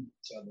speak to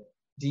each other,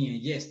 then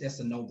yes, that's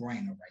a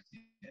no-brainer right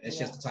there. That's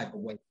just the type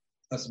of way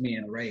us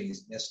men are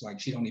raised. That's like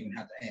she don't even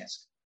have to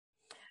ask.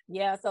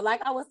 Yeah. So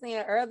like I was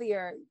saying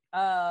earlier,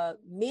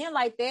 men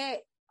like that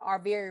are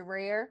very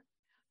rare.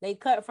 They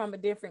cut from a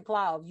different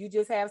cloth. You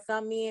just have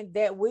some men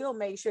that will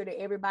make sure that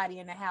everybody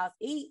in the house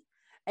eat.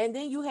 And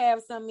then you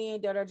have some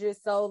men that are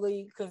just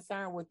solely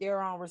concerned with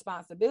their own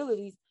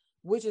responsibilities,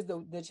 which is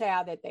the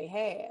child that they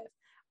have.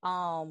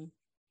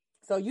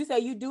 So you say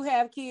you do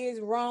have kids,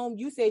 Rome.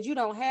 You said you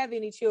don't have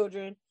any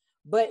children,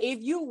 but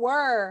if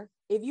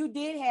you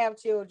did have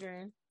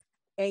children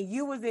and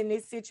you was in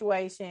this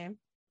situation,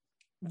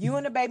 you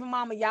and the baby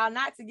mama, y'all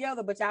not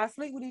together, but y'all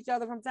sleep with each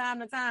other from time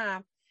to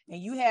time,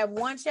 and you have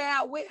one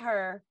child with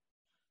her,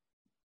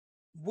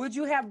 would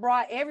you have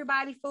brought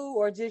everybody food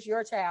or just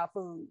your child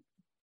food?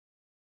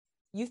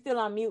 You still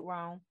on mute,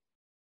 Rome.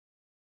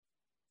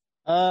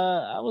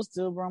 I was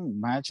still bring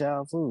my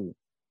child food.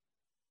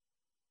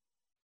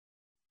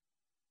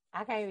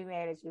 I can't be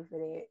mad at you for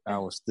that. I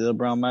was still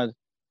bring my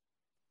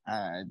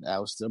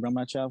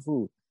child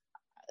food.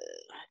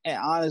 And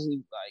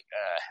honestly,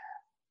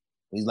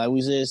 like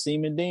we said,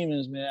 semen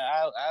demons, man.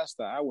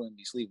 I wouldn't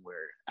be sleeping with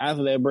her.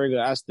 After that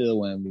breakup, I still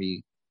wouldn't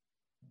be.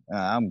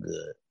 I'm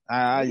good.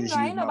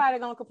 Ain't nobody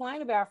gonna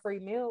complain about free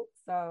milk.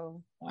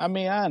 So I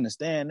mean, I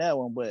understand that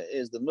one, but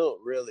is the milk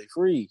really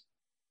free?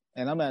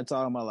 And I'm not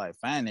talking about like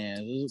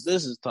finance.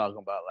 This is talking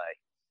about like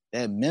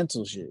that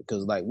mental shit.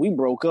 Because like we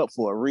broke up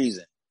for a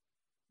reason.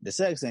 The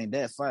sex ain't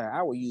that fire.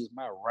 I would use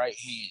my right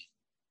hand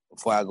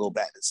before I go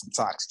back to some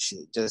toxic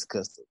shit just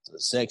because the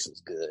sex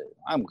is good.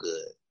 I'm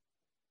good.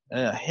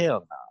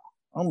 Hell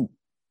no.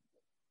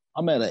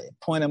 I'm at a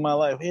point in my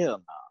life.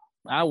 Hell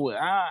no.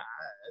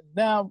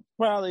 Now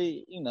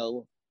probably,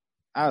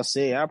 I'll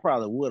say I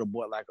probably would have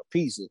bought like a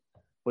pizza.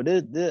 But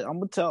I'm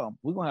gonna tell them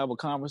we're gonna have a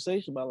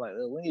conversation about like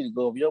we need to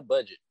go over your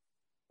budget.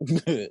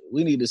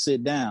 We need to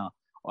sit down.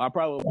 Or I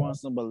probably want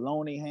some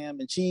bologna, ham,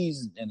 and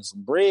cheese and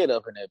some bread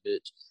up in that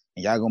bitch.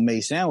 And y'all gonna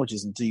make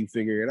sandwiches until you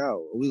figure it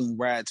out. We gonna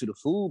ride to the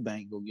food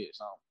bank, go get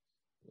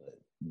something.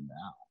 But,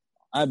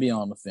 I'd be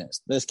on the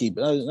fence. Let's keep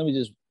it. Let me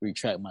just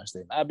retract my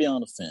statement. I'd be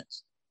on the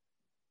fence.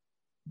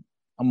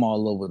 I'm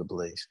all over the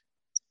place.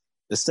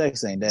 The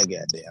sex ain't that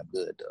goddamn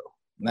good though.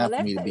 Not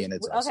for me to be in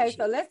that toxic shit.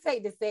 So let's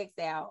take the sex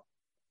out.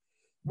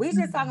 We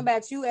just talking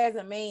about you as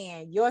a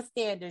man, your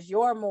standards,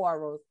 your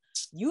morals.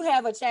 You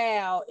have a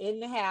child in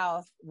the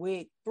house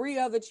with 3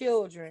 other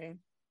children,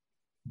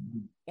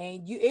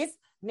 and it's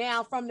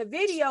now from the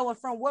video and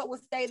from what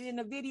was stated in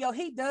the video,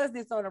 he does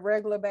this on a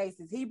regular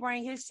basis. He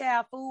bring his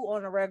child food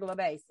on a regular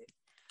basis.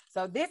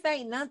 So this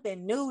ain't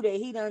nothing new that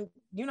he done.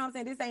 You know what I'm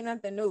saying? This ain't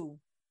nothing new.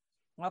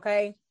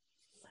 Okay.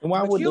 And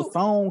why would the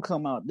phone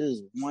come out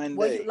this one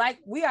day? Like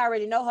we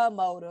already know her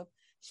motive.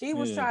 She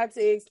was trying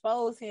to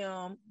expose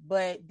him,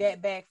 but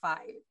that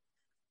backfired.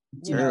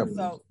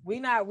 So we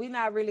not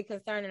really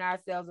concerning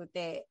ourselves with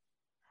that.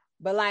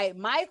 But like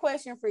my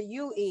question for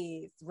you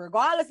is,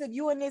 regardless if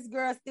you and this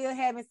girl still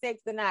having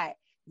sex or not,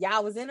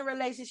 y'all was in a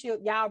relationship,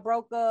 y'all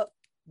broke up,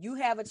 you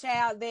have a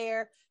child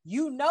there,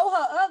 you know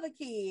her other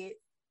kids,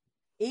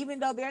 even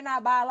though they're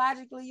not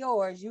biologically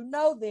yours, you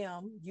know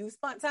them, you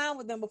spent time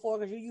with them before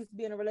because you used to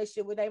be in a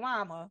relationship with their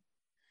mama,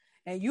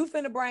 and you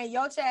finna bring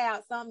your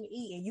child something to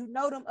eat, and you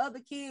know them other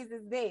kids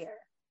is there.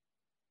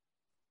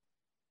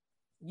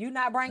 You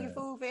not bringing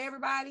food for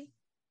everybody?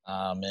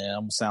 Man,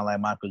 I'm gonna sound like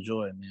Michael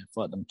Jordan, man.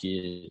 Fuck them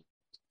kids.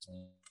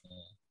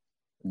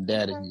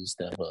 Daddy needs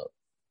to step up.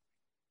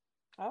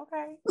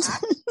 Okay.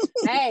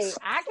 I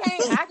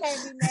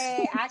can't be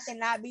mad. I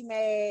cannot be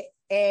mad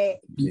at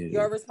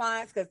your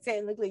response because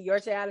technically your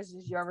child is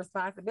just your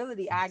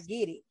responsibility. I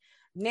get it.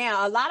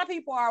 Now, a lot of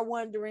people are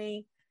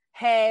wondering,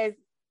 has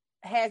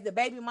the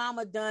baby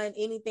mama done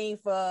anything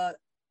for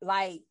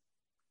like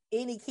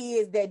any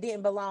kids that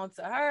didn't belong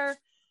to her?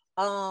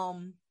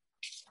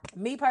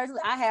 Me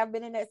personally, I have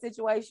been in that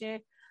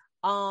situation.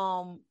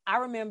 I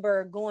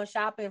remember going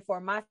shopping for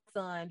my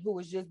son who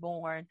was just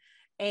born,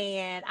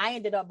 and I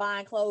ended up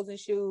buying clothes and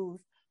shoes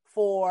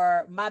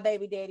for my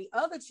baby daddy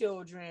other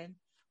children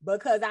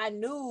because I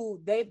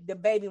knew the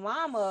baby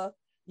mama,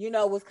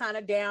 was kind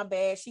of down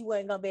bad. She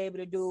wasn't gonna be able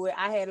to do it.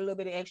 I had a little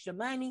bit of extra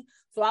money,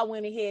 so I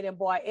went ahead and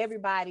bought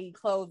everybody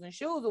clothes and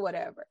shoes or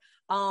whatever.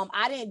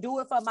 I didn't do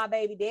it for my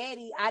baby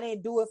daddy. I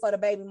didn't do it for the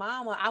baby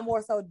mama. I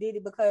more so did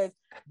it because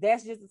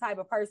that's just the type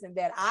of person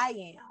that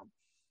I am.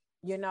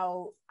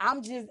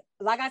 I'm just,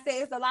 like I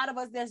said, it's a lot of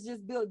us that's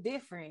just built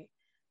different.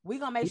 We're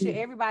going to make sure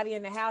everybody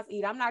in the house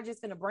eat. I'm not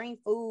just going to bring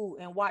food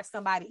and watch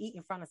somebody eat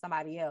in front of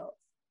somebody else.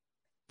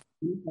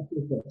 You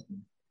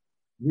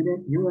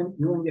and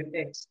your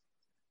ex,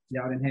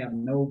 y'all didn't have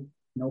no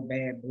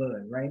bad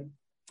blood, right?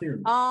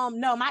 Period.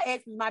 No, my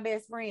ex is my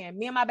best friend.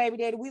 Me and my baby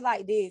daddy, we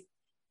like this.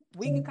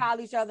 We can call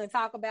each other and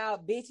talk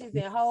about bitches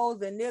and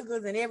hoes and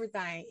niggas and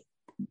everything.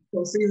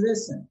 So see,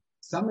 listen,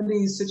 some of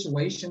these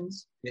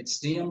situations that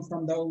stem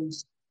from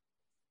those,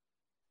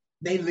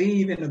 they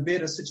leave in a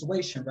bitter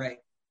situation, right?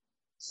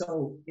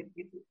 So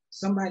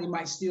somebody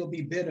might still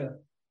be bitter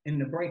in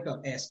the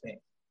breakup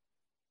aspect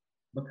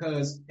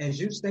because, as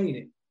you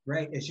stated,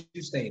 right? As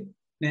you stated,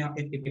 now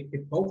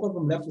if both of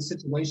them left the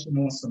situation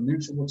on some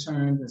mutual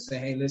terms and say,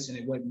 "Hey, listen,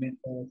 it wasn't meant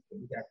for us, but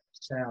we got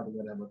this child or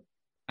whatever,"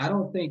 I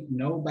don't think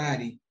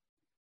nobody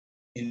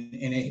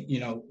in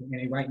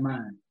a right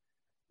mind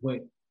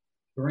would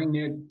bring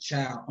their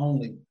child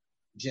only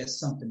just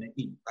something to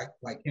eat.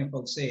 Like Ken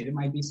folks said, it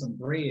might be some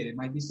bread, it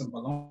might be some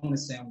bologna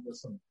sandwich or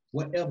some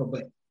whatever,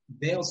 but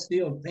they'll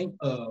still think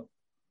of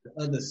the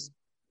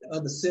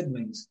other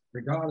siblings,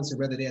 regardless of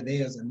whether they're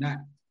theirs or not,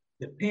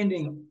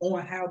 depending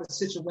on how the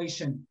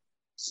situation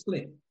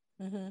split.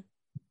 Mm-hmm.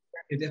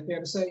 Is that fair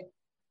to say?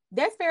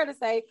 That's fair to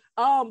say.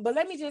 But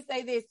let me just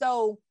say this.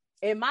 So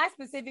in my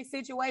specific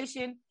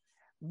situation,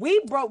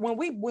 we broke when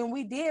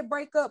we did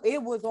break up,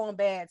 it was on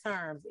bad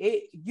terms.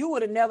 You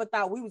would have never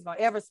thought we was gonna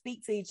ever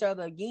speak to each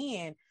other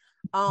again.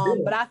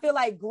 But I feel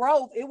like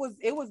growth, it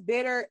was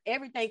bitter,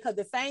 everything, because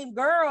the same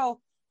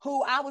girl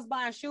who I was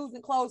buying shoes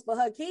and clothes for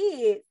her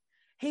kids,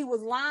 he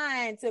was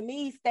lying to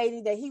me,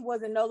 stating that he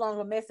wasn't no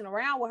longer messing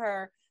around with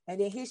her, and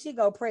then here she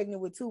go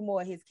pregnant with 2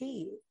 more of his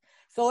kids.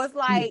 So it's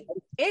like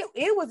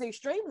it was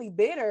extremely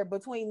bitter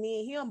between me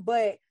and him.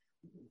 But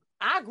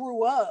I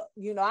grew up,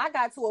 I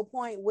got to a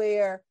point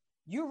where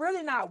you're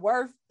really not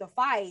worth the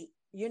fight,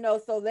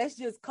 so let's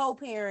just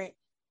co-parent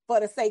for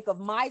the sake of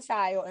my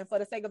child and for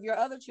the sake of your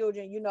other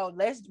children. We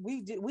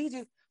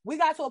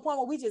got to a point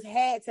where we just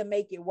had to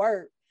make it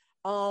work.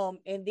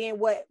 And then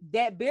once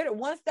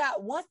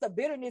the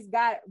bitterness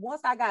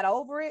once I got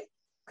over it,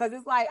 because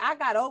it's like I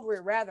got over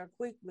it rather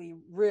quickly,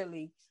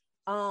 really.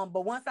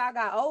 But once I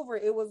got over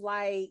it, it was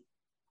like,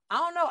 I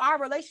don't know, our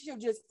relationship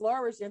just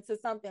flourished into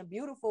something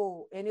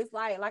beautiful. And it's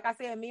like I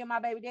said, me and my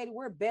baby daddy,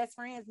 we're best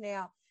friends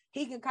now.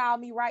 He can call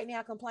me right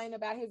now, complain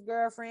about his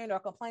girlfriend or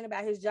complain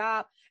about his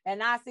job,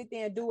 and I sit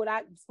there and do what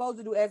I'm supposed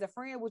to do as a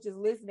friend, which is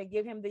listen and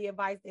give him the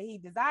advice that he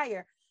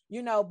desire,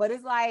 But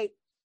it's like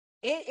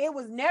it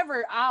was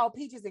never all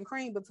peaches and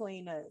cream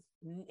between us.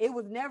 It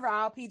was never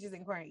all peaches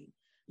and cream,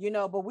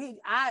 But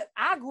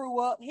I grew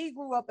up, he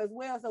grew up as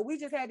well, so we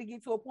just had to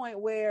get to a point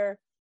where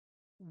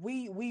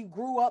we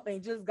grew up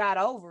and just got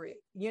over it,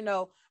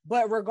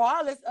 But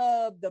regardless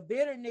of the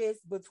bitterness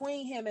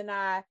between him and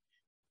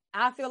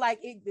I feel like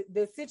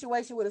the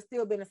situation would have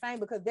still been the same,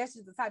 because that's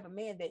just the type of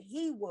man that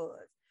he was.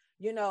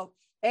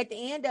 At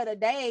the end of the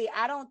day,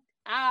 I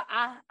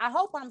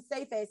hope I'm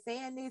safe at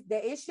saying this,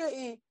 that it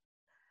shouldn't,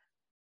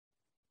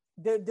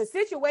 the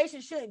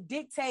situation shouldn't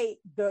dictate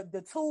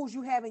the tools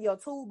you have in your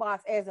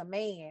toolbox as a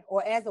man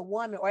or as a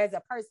woman or as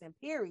a person,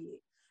 period.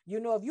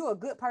 If you're a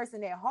good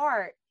person at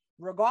heart,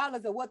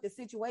 regardless of what the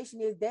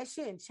situation is, that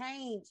shouldn't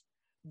change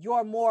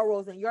your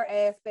morals and your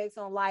aspects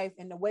on life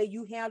and the way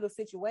you handle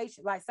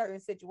situations, like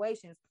certain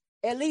situations.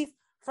 At least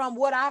from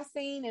what I've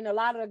seen, and a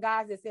lot of the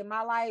guys that's in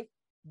my life,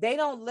 they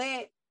don't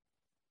let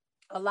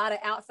a lot of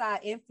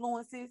outside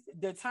influences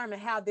determine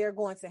how they're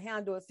going to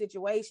handle a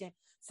situation.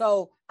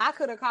 So I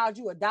could have called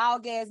you a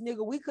dog ass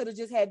nigga. We could have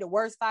just had the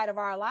worst fight of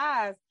our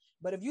lives.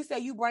 But if you say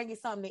you bringing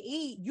something to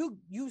eat,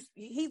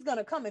 he's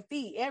gonna come and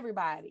feed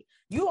everybody.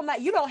 You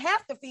don't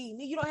have to feed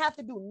me. You don't have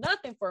to do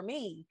nothing for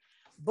me.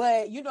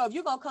 But if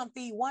you're gonna come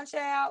feed one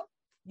child,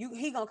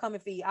 he gonna come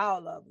and feed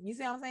all of them. You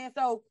see what I'm saying?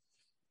 So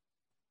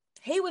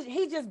he was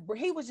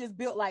just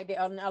built like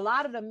that. And a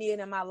lot of the men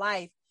in my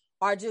life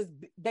are just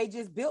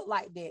built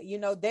like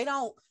that. They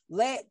don't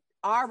let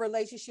our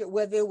relationship,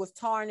 whether it was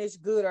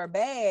tarnished, good or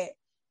bad,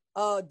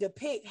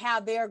 depict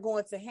how they're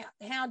going to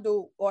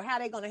handle or how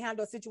they're going to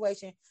handle a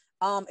situation,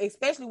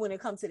 especially when it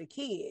comes to the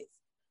kids.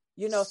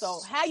 So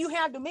how you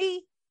handle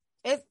me,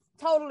 it's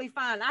totally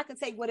fine. I can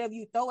take whatever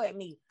you throw at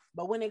me.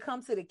 But when it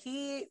comes to the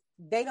kids,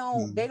 they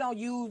don't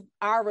use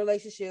our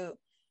relationship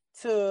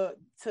to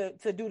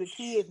do the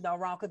kids no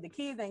wrong, because the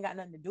kids ain't got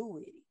nothing to do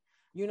with it.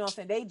 You know what I'm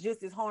saying? They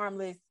just as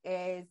harmless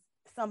as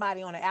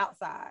somebody on the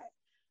outside.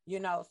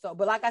 So,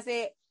 but like I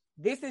said,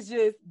 this is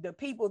just the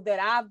people that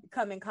I've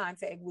come in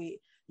contact with.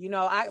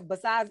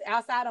 Besides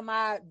outside of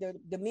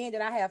the men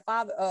that I have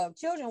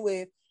children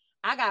with,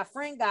 I got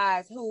friend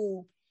guys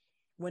who,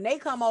 when they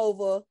come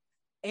over,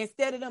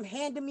 instead of them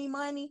handing me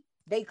money,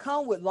 they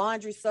come with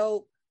laundry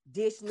soap,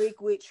 dish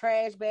liquid,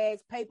 trash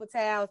bags, paper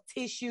towels,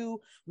 tissue,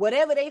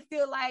 whatever they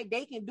feel like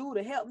they can do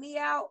to help me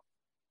out,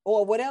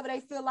 or whatever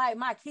they feel like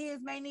my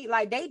kids may need.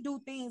 Like, they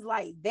do things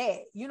like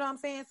that. You know what I'm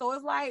saying? So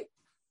it's like,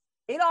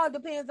 it all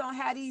depends on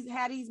how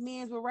these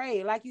men were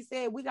raised. Like you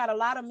said, we got a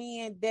lot of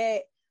men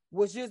that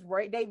was just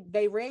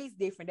they raised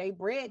different, they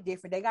bred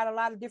different, they got a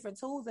lot of different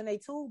tools in their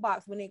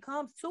toolbox when it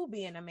comes to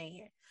being a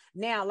man.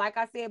 Now, like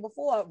I said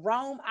before,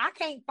 Rome, I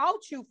can't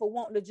fault you for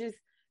wanting to just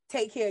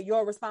take care of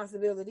your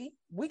responsibility.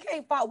 We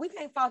can't fault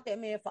that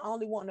man for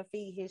only wanting to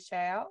feed his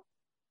child.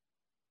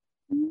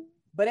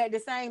 But at the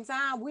same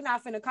time, we're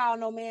not finna call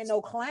no man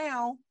no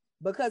clown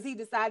because he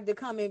decided to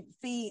come and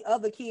feed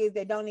other kids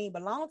that don't even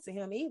belong to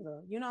him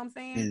either. You know what I'm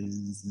saying?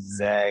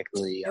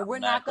 Exactly. And we're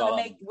not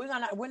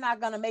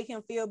gonna make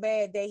him feel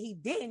bad that he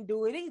didn't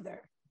do it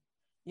either.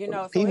 You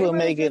know, so people it really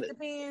make just it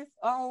depends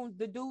on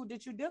the dude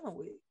that you're dealing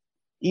with.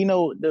 You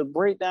know, the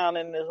breakdown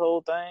in this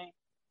whole thing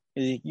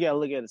is you gotta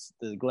look at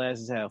the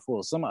glasses half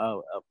full. Some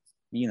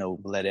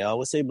they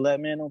always say black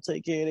men don't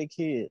take care of their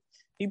kids.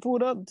 He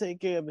pulled up to take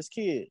care of his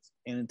kids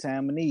in a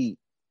time of need.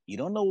 You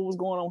don't know what was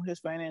going on with his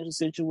financial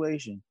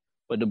situation.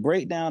 But the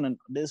breakdown in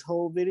this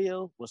whole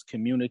video was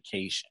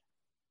communication.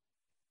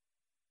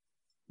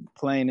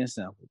 Plain and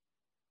simple.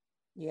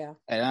 Yeah.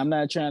 And I'm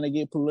not trying to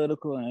get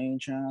political. I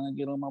ain't trying to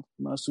get on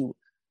my suit.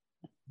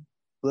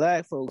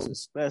 Black folks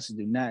especially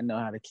do not know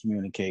how to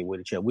communicate with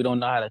each other. We don't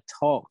know how to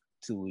talk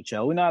to each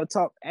other. We know how to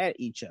talk at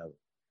each other.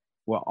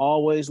 We're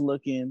always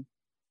looking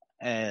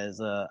as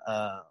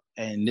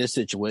in this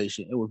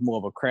situation, it was more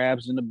of a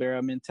crabs in the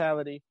barrel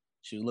mentality.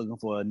 She was looking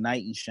for a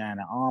knight in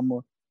shining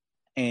armor.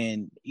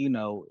 And, you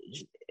know,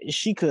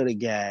 she could have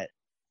got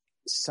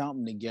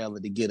something together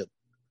to get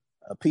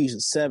a piece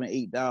of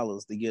 $7,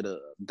 $8 to get a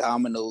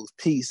Domino's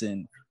piece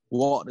and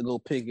walk to go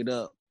pick it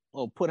up,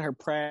 or put her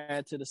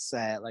pride to the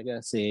side, like I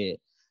said,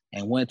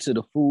 and went to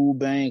the food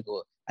bank.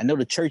 Or I know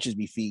the churches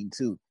be feeding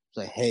too. It's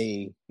like,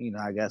 hey, you know,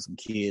 I got some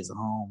kids at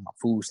home. My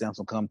food stamps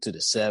will come to the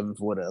 7th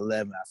or the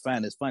 11th. I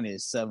find it's funny,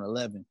 it's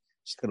 7-Eleven.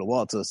 She could have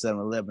walked to a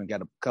 7-Eleven and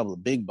got a couple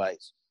of big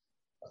bites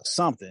or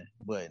something.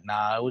 But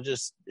nah,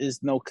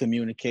 it's no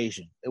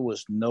communication. It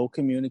was no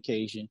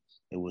communication.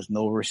 It was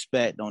no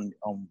respect on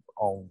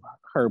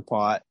her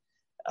part.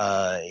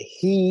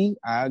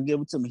 I'll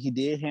give it to him. He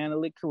did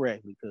handle it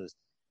correctly, because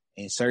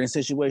in certain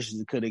situations,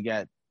 it could have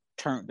got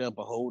turned up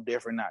a whole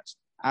different notch.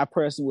 I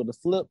personally would have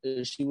flipped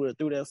if she would have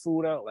threw that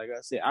food out. Like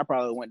I said, I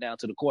probably went down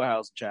to the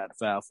courthouse and tried to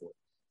file for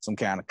some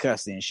kind of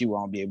custody, and she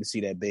won't be able to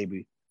see that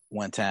baby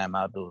one time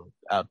out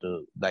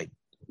the like,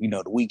 you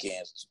know, the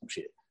weekends or some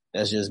shit.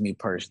 That's just me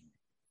personally.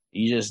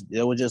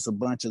 There was just a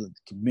bunch of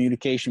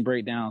communication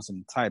breakdowns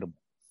and entitlement.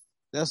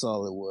 That's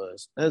all it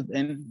was.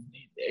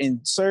 And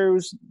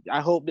serves,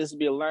 I hope this will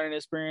be a learning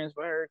experience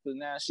for her, because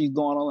now she's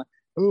going on like,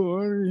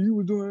 oh, you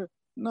were doing it.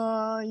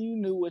 Nah, you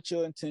knew what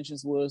your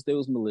intentions was. They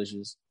was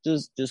malicious.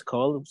 Just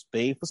call it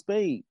spade for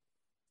spade.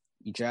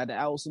 You tried to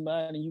out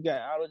somebody and you got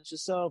outed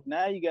yourself.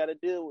 Now you got to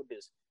deal with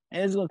this.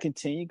 And it's going to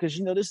continue, because,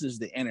 you know, this is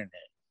the internet.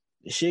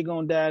 The shit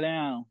going to die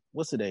down.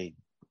 What's today?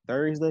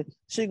 Thursday?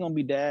 Shit going to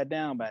be died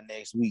down by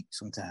next week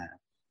sometime.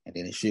 And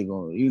then the shit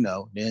going to, you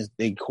know, then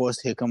of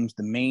course, here comes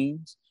the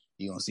memes.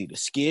 You're going to see the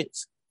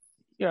skits.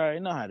 You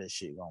already know how this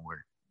shit going to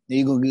work. Then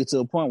you're going to get to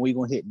a point where you're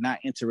going to hit not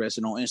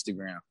interested on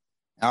Instagram.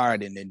 I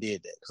already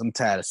did that, because I'm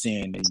tired of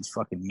seeing these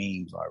fucking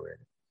memes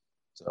already.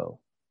 So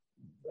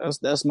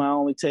that's my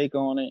only take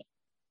on it.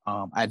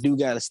 I do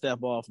got to step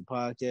off the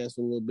podcast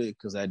for a little bit,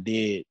 because I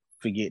did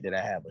forget that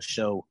I have a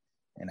show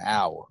in an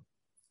hour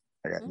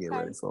I got to get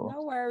ready for.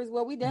 No worries.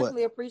 Well, we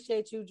definitely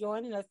appreciate you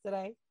joining us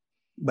today.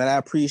 But I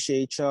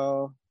appreciate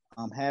y'all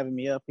having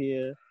me up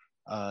here.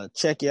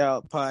 Check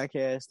y'all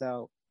podcast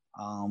out.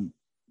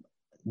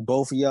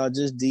 Both of y'all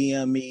just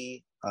DM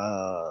me.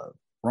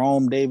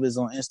 Rome Davis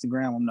on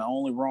Instagram. I'm the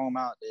only Rome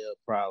out there,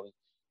 probably.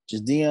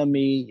 Just DM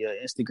me your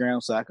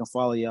Instagram so I can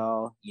follow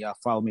y'all. Y'all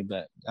follow me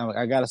back.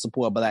 I got to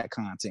support Black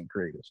content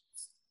creators.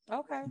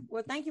 Okay.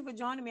 Well, thank you for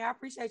joining me. I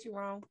appreciate you,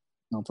 Rome.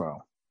 No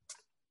problem.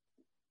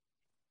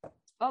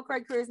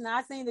 Okay, Chris. Now,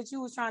 I seen that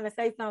you was trying to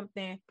say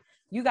something.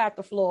 You got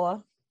the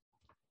floor.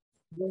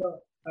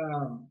 Well,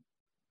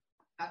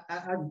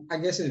 I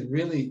guess it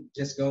really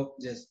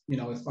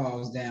it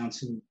falls down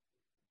to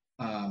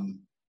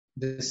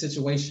the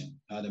situation,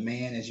 the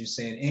man, as you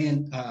said,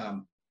 and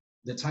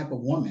the type of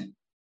woman.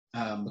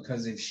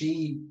 Because if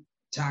she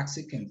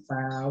toxic and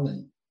foul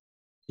and,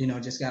 you know,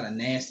 just got a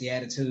nasty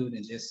attitude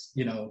and just,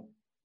 you know,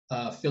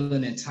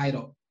 feeling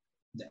entitled,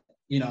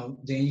 you know,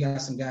 then you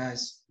got some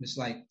guys that's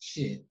like,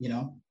 shit, you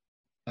know,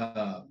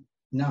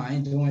 no, I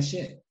ain't doing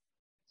shit,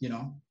 you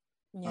know.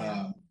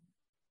 Yeah.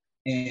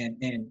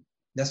 And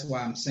that's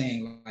why I'm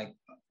saying, like,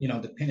 you know,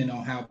 depending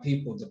on how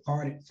people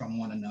departed from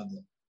one another,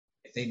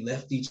 if they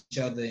left each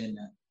other in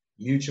a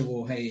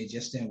mutual, hey, it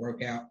just didn't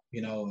work out,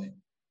 you know,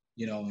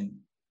 and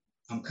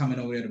I'm coming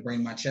over there to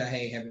bring my child,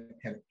 hey,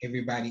 have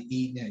everybody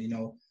eating, you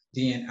know,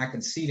 then I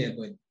can see that.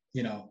 But,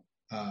 you know,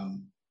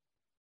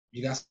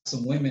 you got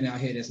some women out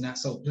here that's not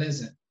so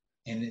pleasant,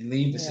 and it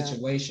leave the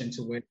situation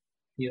to where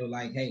you feel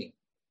like, hey,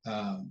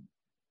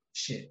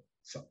 shit,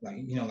 fuck, like,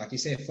 you know, like you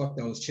said, fuck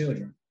those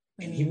children.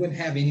 And he wouldn't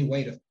have any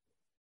way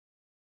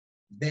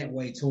that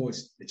way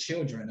towards the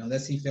children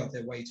unless he felt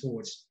that way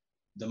towards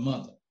the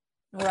mother.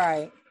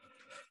 Right.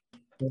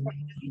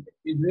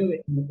 It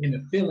really in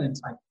the feeling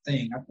type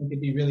thing. I think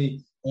it'd be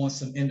really on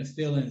some in the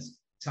feelings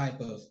type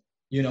of,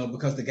 you know,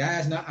 because the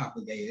guy's not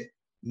obligated,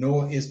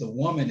 nor is the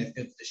woman if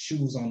the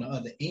shoe's on the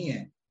other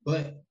end.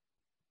 But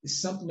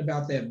it's something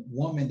about that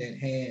woman that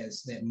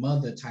has that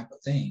mother type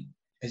of thing.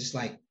 It's just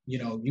like, you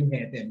know, you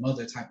had that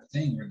mother type of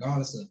thing,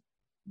 regardless of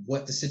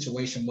what the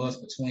situation was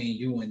between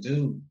you and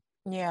dude.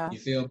 Yeah. You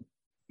feel?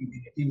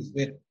 If he was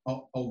with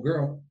oh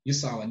girl, you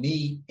saw a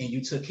need and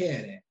you took care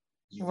of that.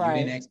 You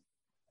didn't ask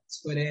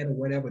for that or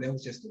whatever. That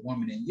was just the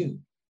woman in you.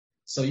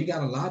 So you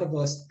got a lot of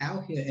us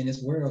out here in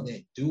this world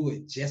that do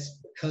it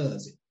just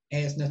because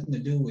it has nothing to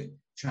do with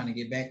trying to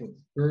get back with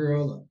the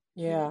girl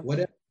or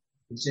whatever.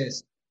 It's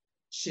just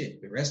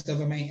shit. The rest of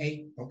them ain't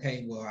ate.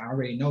 Okay, well, I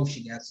already know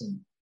she got some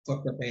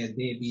fucked up ass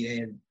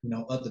deadbeat ass,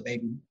 other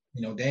baby,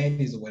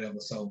 daddies or whatever.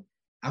 So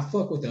I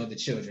fuck with the other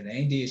children. They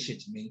ain't did shit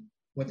to me.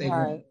 What they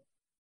want.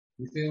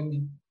 You feel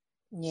me?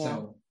 Yeah.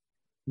 So,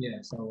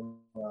 yeah. So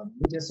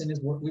we're just in this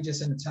work. We're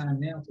just in the time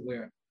now to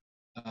where,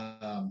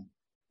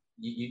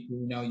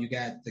 you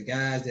got the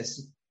guys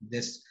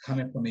that's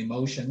coming from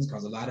emotions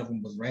because a lot of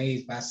them was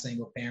raised by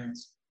single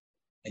parents,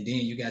 and then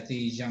you got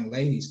these young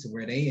ladies to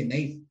where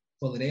they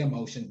full of their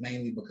emotions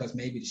mainly because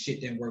maybe the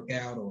shit didn't work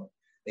out or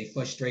they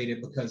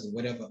frustrated because of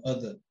whatever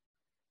other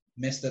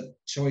messed up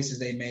choices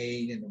they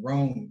made and the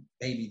wrong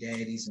baby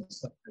daddies and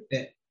stuff like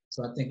that.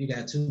 So I think you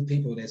got two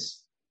people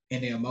that's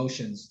in their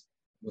emotions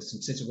with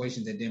some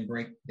situations that didn't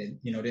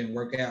didn't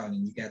work out,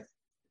 and you got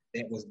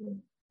that was the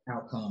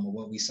outcome of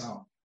what we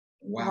saw.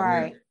 While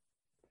we're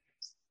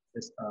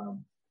this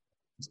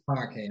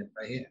podcast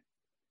right here.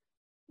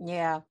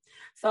 Yeah.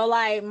 So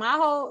like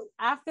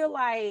I feel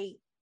like,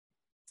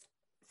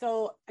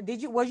 so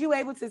was you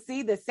able to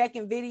see the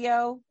second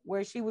video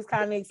where she was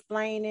kind of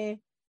explaining?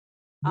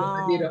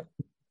 I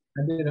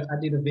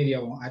did a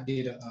video on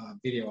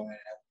it,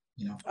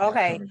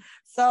 Okay.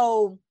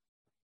 So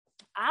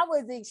I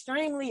was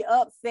extremely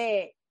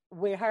upset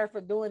with her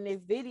for doing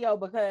this video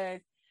because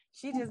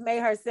she just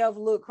made herself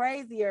look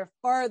crazier.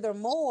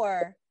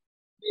 Furthermore,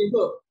 hey,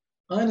 look,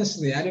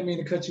 honestly, I didn't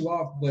mean to cut you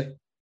off, but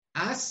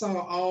I saw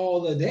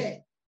all of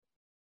that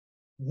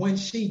when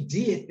she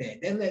did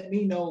that. That let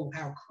me know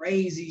how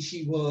crazy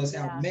she was,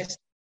 how messed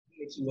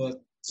up she was.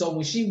 So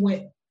when she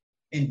went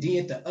and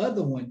did the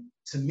other one,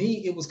 to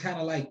me, it was kind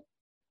of like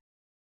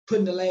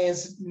putting the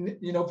last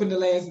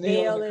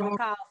nail in the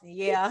coffin.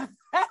 Yeah.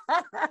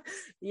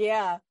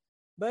 Yeah.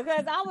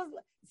 Because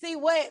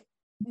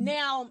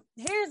now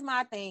here's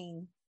my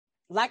thing.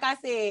 Like I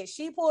said,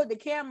 she pulled the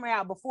camera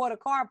out before the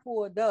car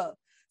pulled up.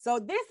 So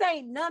this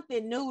ain't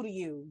nothing new to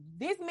you.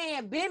 This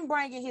man been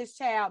bringing his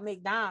child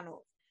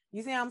McDonald's.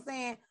 You see what I'm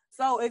saying?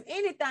 So if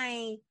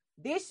anything,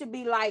 this should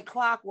be like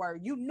clockwork.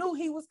 You knew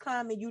he was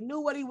coming. You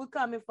knew what he was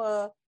coming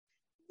for.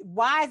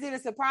 Why is it a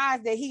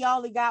surprise that he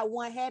only got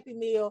one Happy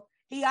Meal?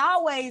 He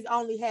always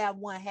only have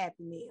one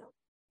Happy Meal.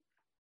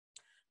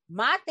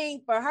 My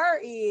thing for her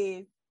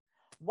is,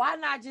 why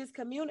not just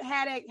have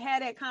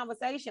that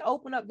conversation,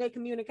 open up that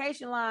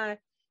communication line?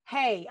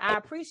 Hey, I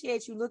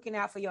appreciate you looking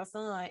out for your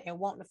son and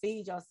wanting to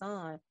feed your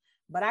son,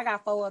 but I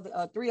got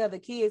 3 other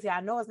kids here.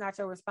 I know it's not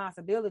your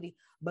responsibility,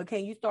 but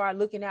can you start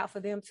looking out for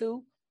them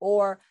too?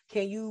 Or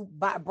can you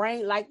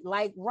bring,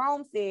 like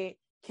Rome said,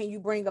 can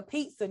you bring a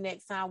pizza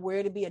next time where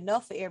it'll be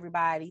enough for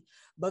everybody?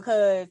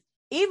 Because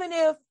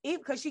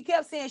because she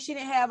kept saying she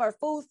didn't have her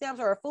food stamps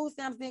or her food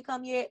stamps didn't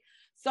come yet.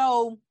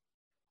 So,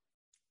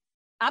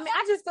 I mean,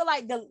 I just feel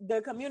like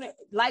the community,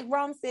 like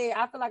Rome said,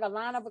 I feel like a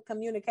line of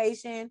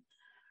communication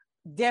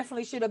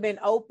definitely should have been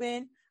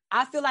open.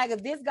 I feel like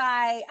if this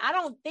guy, I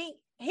don't think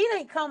he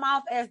didn't come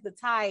off as the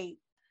type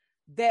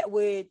that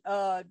would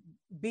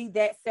be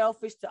that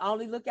selfish to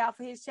only look out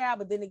for his child.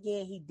 But then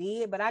again, he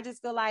did. But I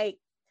just feel like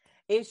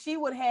if she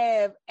would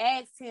have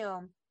asked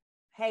him,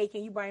 hey,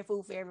 can you bring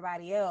food for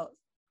everybody else?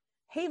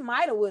 He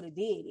might have would have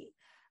did it.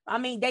 I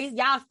mean,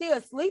 y'all still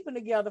sleeping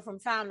together from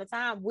time to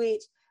time,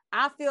 which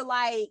I feel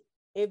like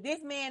if this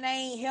man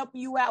ain't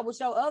helping you out with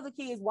your other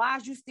kids, why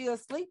is you still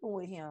sleeping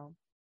with him?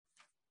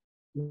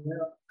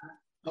 Well,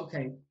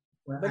 okay.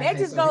 Well, but that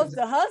just goes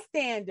to her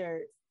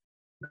standards.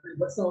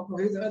 But so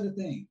here's the other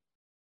thing.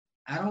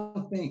 I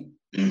don't think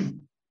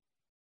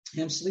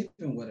him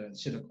sleeping with her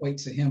should equate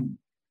to him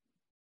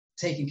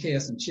taking care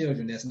of some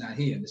children that's not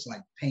here. That's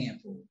like paying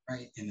for it,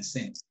 right? In a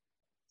sense.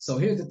 So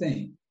here's the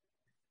thing.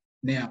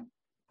 Now,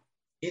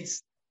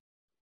 it's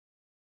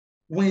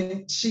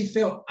when she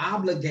felt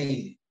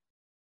obligated,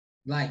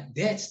 like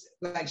that's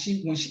like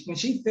when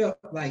she felt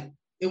like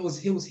it was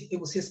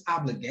his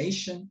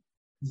obligation.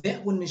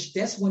 That's when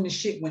the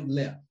shit went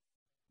left.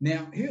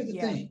 Now, here's the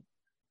thing.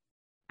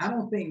 I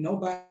don't think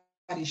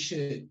nobody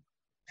should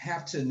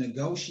have to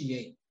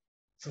negotiate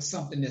for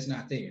something that's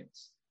not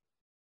theirs.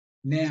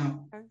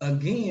 Now,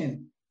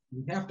 again,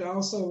 you have to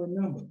also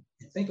remember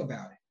and think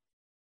about it.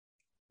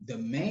 The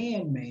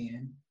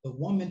the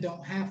woman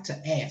don't have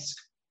to ask.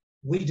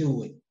 We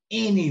do it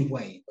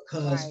anyway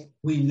because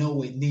we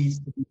know it needs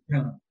to be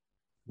done.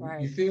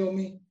 Right. You feel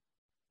me?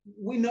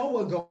 We know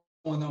what's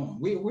going on.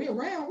 We're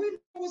around. We know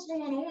what's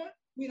going on.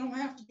 We don't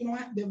have to.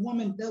 The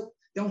woman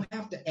don't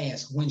have to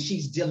ask when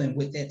she's dealing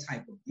with that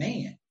type of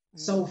man. Mm-hmm.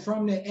 So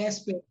from that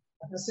aspect,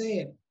 like I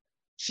said,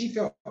 she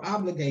felt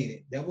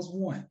obligated. That was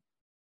one.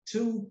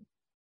 2,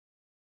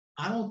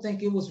 I don't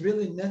think it was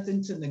really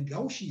nothing to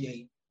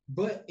negotiate.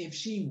 But if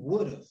she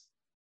would have,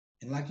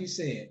 and like you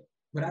said,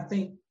 but I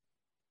think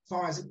as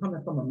far as it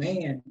coming from a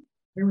man,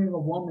 hearing a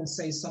woman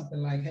say something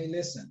like, hey,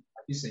 listen,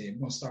 you said, we're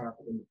gonna start off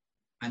with,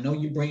 I know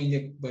you bring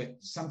your, but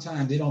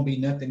sometimes there don't be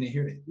nothing in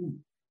here to eat,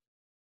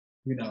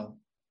 you know.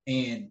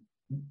 And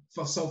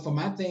for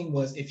my thing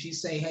was, if she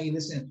say, hey,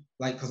 listen,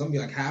 like, because I'm gonna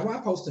be like, how am I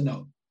supposed to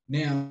know?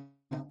 Now,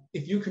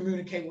 if you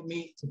communicate with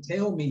me to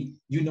tell me,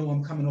 you know,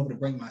 I'm coming over to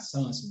bring my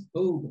son some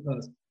food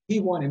because he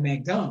wanted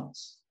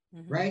McDonald's,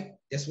 right?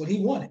 That's what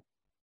he wanted.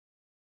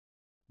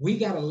 We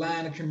got a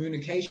line of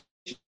communication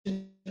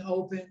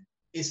open.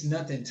 It's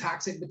nothing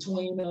toxic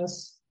between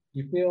us.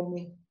 You feel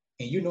me?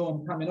 And you know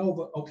I'm coming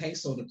over. Okay,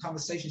 so the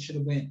conversation should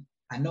have been,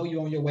 I know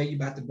you're on your way.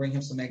 You're about to bring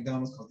him some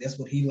McDonald's because that's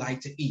what he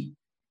liked to eat.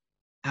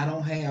 I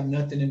don't have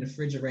nothing in the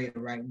refrigerator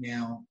right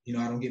now. You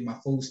know, I don't get my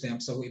food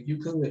stamp. So if you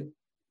could,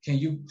 can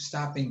you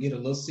stop and get a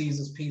Little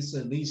Caesars pizza,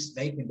 at least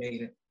steak and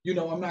bacon? You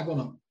know, I'm not going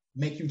to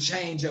make you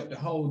change up the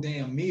whole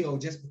damn meal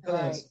just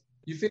because. Right.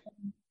 You feel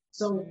me?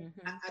 So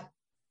I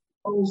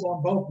goes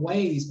on both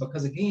ways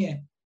because,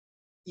 again,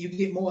 you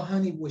get more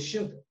honey with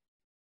sugar.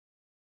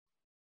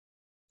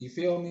 You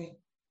feel me?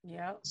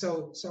 Yeah.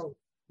 So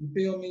you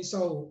feel me?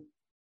 So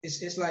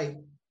it's like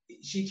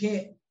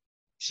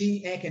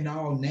she acting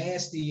all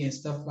nasty and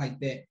stuff like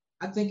that.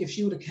 I think if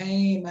she would have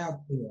came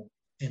out there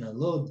in a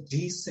little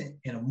decent,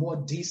 in a more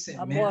decent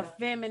manner. More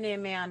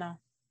feminine manner.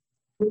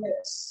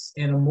 Yes,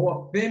 in a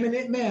more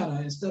feminine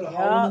manner instead of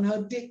holding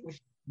her dick.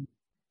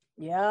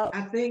 Yeah.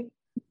 I think,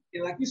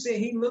 like you said,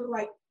 he looked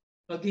like,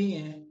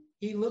 again,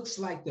 he looks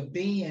like the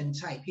Ben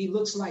type. He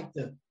looks like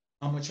the,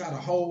 I'm going to try to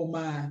hold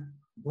my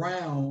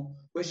ground,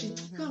 but she,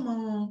 come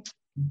on.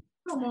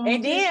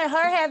 And then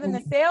her having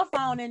the cell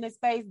phone in his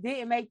face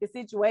didn't make the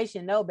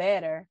situation no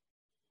better.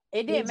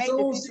 It didn't make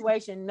the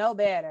situation no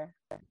better.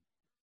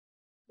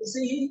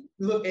 See,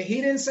 look, and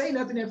he didn't say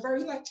nothing at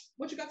first. He's like,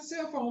 what you got the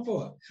cell phone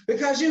for?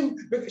 Because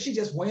she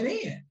just went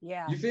in.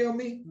 Yeah. You feel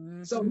me?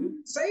 So he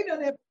didn't say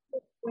nothing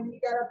when he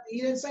got up.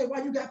 He didn't say,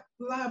 why you got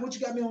live? What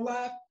you got me on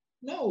live?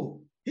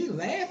 No, he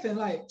laughing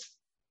like,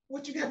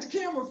 what you got the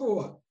camera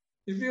for?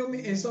 You feel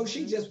me? And so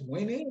she just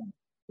went in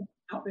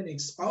up and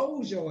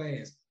exposed your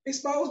ass.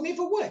 Exposed me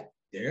for what?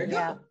 There you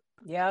go.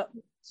 Yep.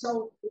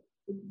 So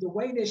the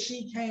way that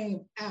she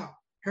came out,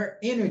 her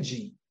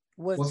energy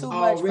was too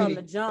much from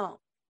the jump.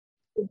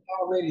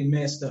 Already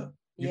messed up.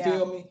 You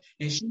feel me?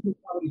 And she was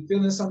already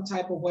feeling some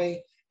type of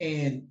way,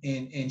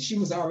 and she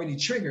was already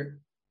triggered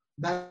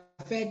by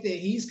the fact that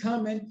he's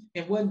coming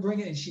and wasn't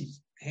bringing, and she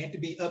had to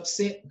be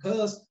upset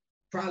because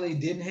probably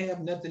didn't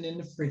have nothing in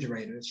the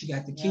refrigerator. She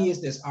got the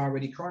kids that's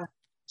already crying.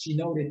 She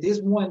know that this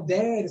one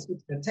dad is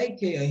going to take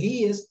care of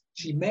his.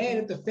 She mad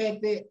at the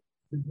fact that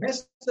the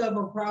rest of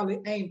them probably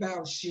ain't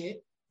about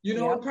shit. You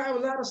know,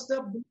 probably a lot of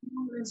stuff going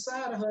on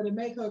inside of her to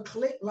make her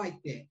click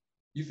like that.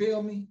 You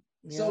feel me?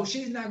 So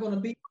she's not going to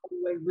be all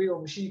the way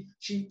real. She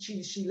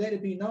let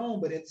it be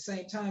known, but at the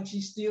same time, she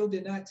still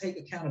did not take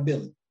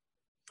accountability.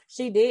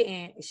 She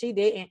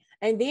didn't.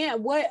 And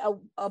then what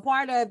a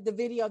part of the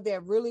video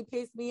that really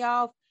pissed me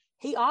off,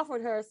 he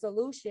offered her a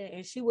solution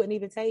and she wouldn't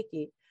even take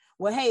it.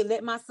 Well, hey,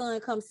 let my son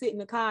come sit in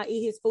the car,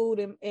 eat his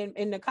food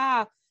in the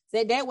car.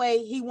 That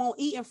way he won't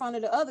eat in front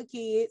of the other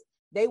kids.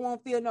 They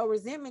won't feel no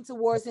resentment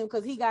towards him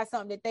because he got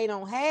something that they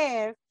don't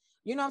have.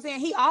 You know what I'm saying?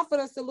 He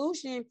offered a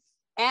solution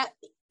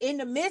in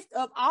the midst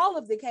of all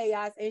of the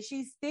chaos, and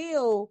she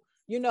still,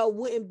 you know,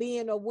 wouldn't be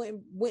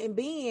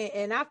in.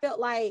 And I felt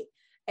like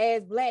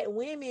as Black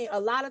women, a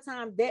lot of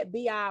times that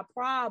be our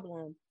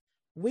problem.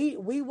 We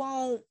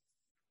won't,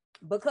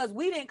 because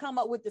we didn't come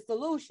up with the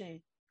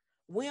solution.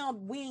 We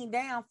ain't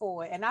down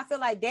for it. And I feel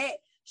like that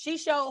she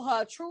showed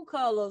her true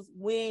colors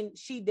when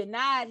she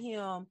denied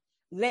him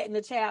letting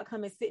the child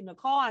come and sit in the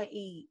car and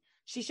eat.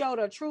 She showed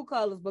her true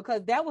colors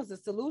because that was the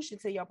solution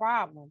to your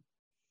problem.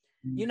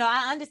 You know,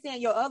 I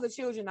understand your other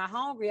children are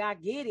hungry. I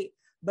get it.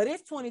 But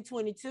it's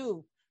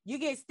 2022. You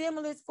get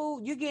stimulus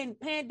food. You getting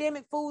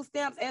pandemic food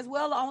stamps as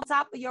well on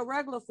top of your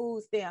regular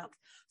food stamps.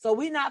 So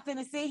we're not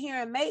finna sit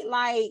here and make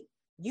like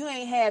you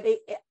ain't have it.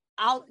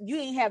 You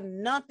ain't have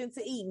nothing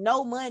to eat,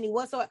 no money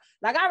whatsoever.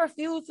 Like, I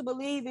refuse to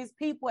believe there's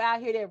people out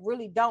here that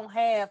really don't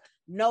have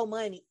no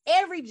money.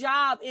 Every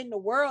job in the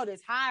world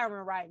is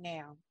hiring right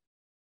now.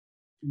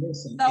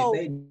 Listen, so,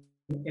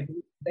 if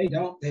they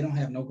don't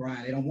have no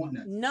grind. They don't want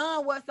nothing.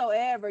 None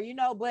whatsoever, you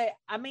know. But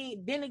I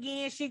mean, then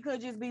again, she could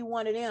just be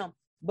one of them.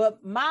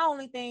 But my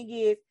only thing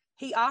is,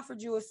 he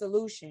offered you a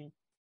solution.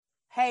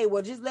 Hey,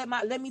 well, just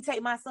let me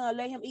take my son,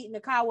 let him eat in the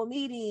car with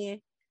me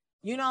then.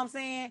 You know what I'm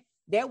saying?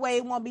 That way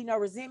it won't be no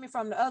resentment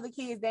from the other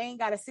kids. They ain't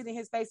got to sit in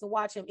his face and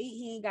watch him eat.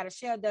 He ain't got to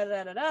share,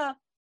 da-da-da-da-da.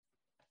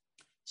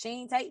 She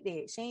ain't take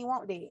that. She ain't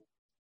want that.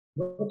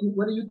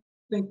 What do you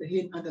think the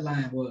hidden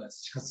underline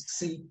was?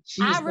 See,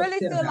 I really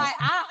feel like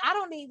I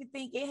don't even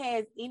think it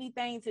has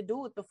anything to do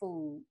with the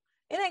food.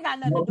 It ain't got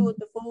nothing to do with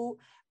the food.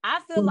 I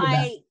feel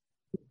like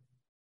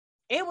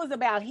it was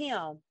about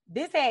him.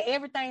 This had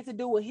everything to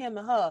do with him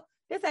and her.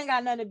 This ain't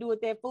got nothing to do with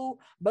that food,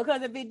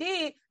 because if it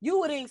did, you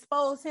would have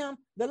exposed him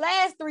the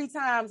last 3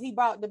 times he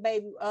brought the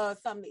baby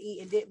something to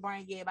eat and didn't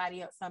bring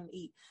everybody else something to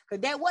eat.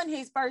 Because that wasn't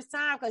his first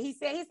time, because he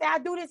said, I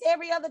do this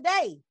every other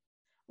day.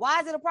 Why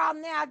is it a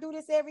problem now? I do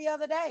this every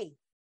other day.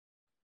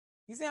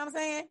 You see what I'm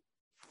saying?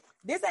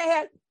 this ain't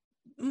had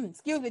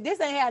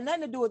this ain't had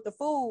nothing to do with the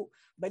food,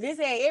 but this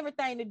had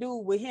everything to do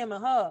with him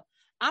and her.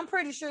 I'm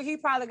pretty sure he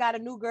probably got a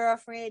new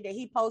girlfriend that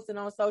he posted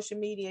on social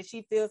media and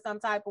she feels some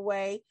type of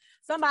way.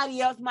 Somebody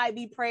else might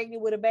be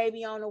pregnant with a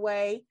baby on the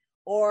way,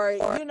 or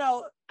you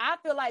know, I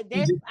feel like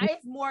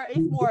it's more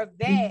of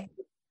that.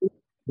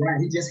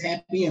 Right, he just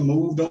happy and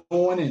moved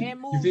on, and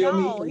moved you feel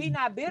on. me? He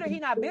not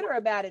bitter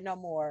about it no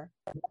more.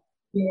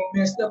 He ain't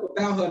messed up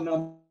about her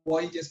no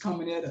more. He just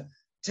coming there to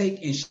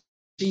take, and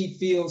she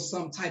feels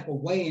some type of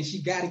way, and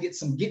she got to get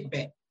some get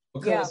back.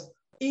 Because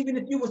even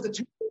if you was the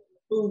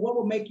food, what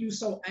would make you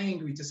so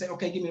angry to say,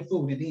 okay, give me the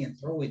food, and then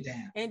throw it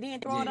down? And then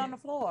throw it on the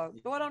floor.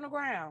 Throw it on the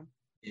ground.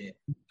 Yeah.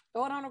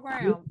 Throw it on the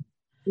ground.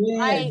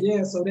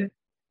 Yeah. So that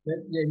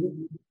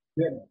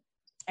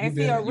and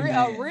see, a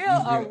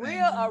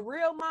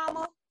real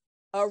mama,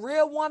 a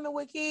real woman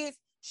with kids,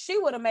 she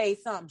would have made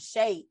something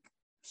shake.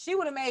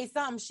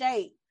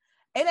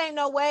 It ain't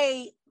no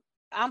way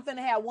I'm finna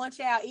have one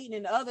child eating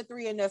and the other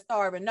three and they're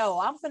starving. No,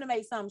 I'm finna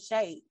make something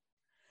shake.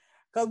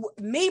 Cause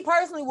me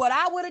personally, what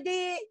I would have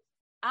did,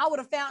 I would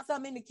have found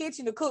something in the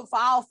kitchen to cook for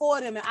all four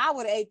of them, and I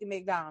would have ate the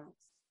McDonald's.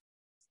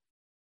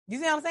 You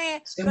see what I'm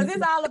saying? Because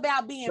it's all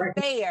about being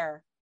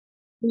fair.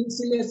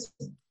 See,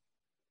 listen,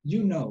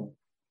 you know,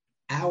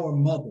 our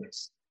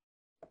mothers,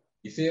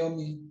 you feel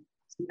me?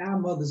 See, our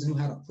mothers knew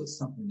how to put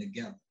something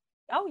together.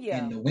 Oh, yeah.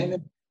 And the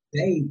women,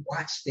 they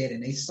watched that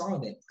and they saw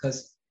that.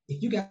 Because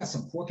if you got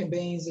some pork and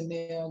beans in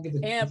there,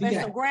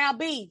 some ground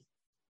beef.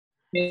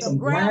 Some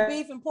ground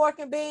beef and pork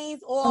and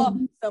beans, or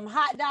some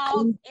hot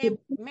dogs. And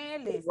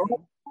man, listen.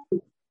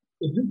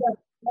 If you got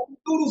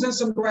noodles and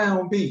some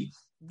ground beef,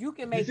 you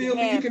can make you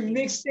can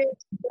mix that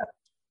together.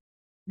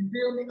 You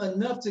feel me?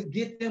 Enough to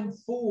get them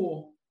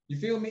full. You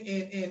feel me?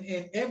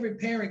 And every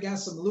parent got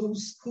some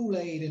loose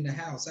Kool-Aid in the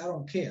house. I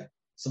don't care.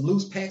 Some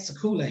loose packs of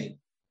Kool-Aid.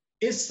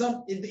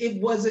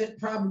 It wasn't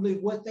probably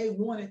what they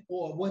wanted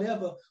or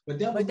whatever, but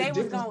that was the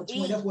difference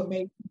between that's what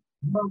made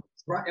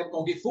right. They're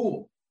gonna get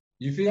full.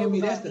 You feel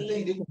me? That's the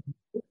thing.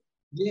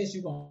 Yes,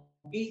 you're gonna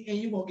eat and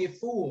you're gonna get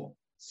full.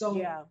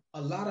 So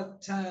a lot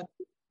of times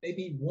they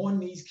be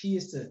wanting these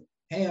kids to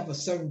have a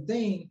certain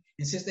thing,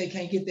 and since they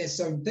can't get that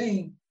certain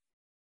thing,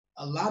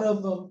 a lot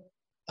of them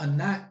are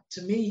not.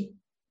 To me,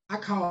 I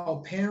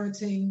call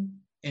parenting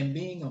and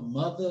being a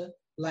mother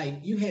like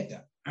you had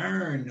to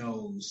earn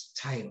those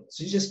titles.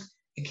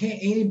 It can't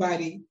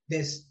anybody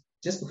that's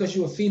just because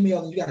you're a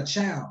female and you got a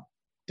child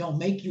don't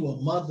make you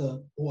a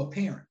mother or a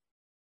parent.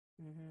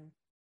 Mm-hmm.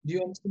 Do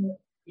you understand?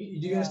 Do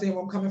you understand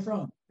where I'm coming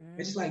from? Mm-hmm.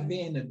 It's just like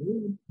being a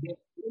dude.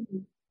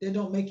 That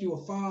don't make you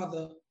a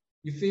father.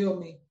 You feel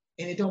me?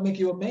 And it don't make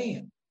you a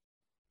man.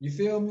 You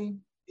feel me?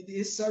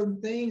 It's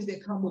certain things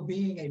that come with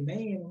being a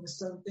man, and there's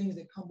certain things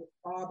that come with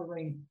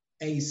fathering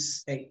a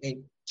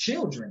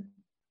children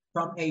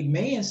from a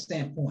man's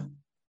standpoint,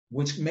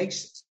 which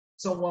makes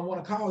someone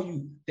want to call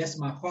you, that's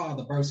my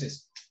father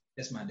versus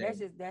that's my dad.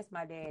 That's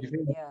my dad.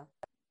 Yeah.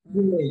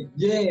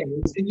 Yeah.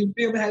 You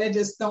feel me? How that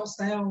just don't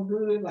sound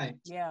good? Like,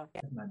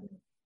 that's my dad.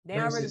 They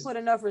don't really put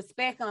enough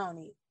respect on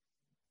it.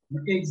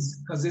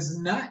 Because it's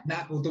not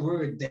with the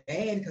word dad,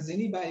 because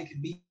anybody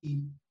can be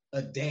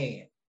a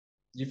dad.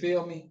 You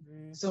feel me?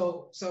 Mm-hmm.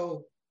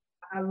 So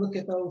I look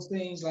at those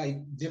things like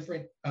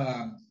different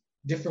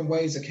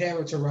ways of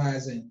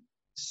characterizing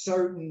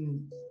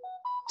certain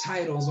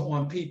titles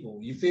on people.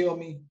 You feel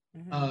me?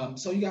 Mm-hmm.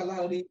 So you got a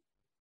lot of these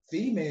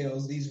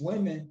females, these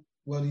women,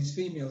 these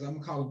females, I'm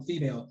gonna call them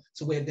female,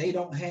 to where they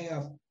don't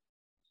have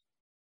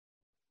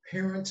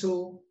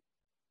parental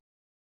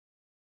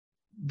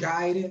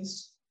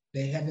guidance.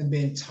 They haven't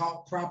been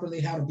taught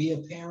properly how to be a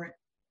parent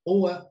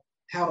or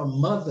how to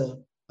mother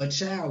a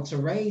child to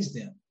raise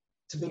them,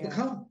 to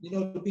become,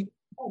 to be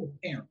a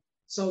parent.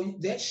 So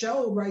that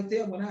showed right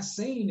there when I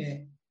seen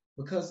that,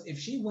 because if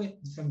she went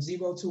from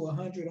 0 to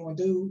 100 on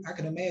dude, I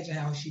can imagine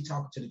how she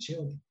talked to the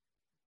children.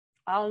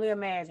 I only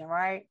imagine,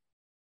 right?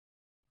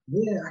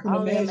 Yeah, I can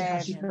imagine how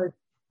she heard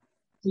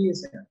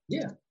kids.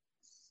 Yeah,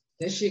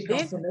 that shit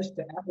comes from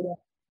the apple.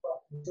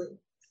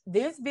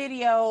 This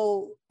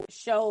video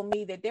showed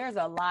me that there's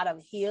a lot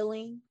of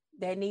healing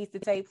that needs to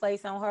take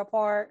place on her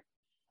part.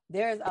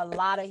 There's a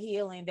lot of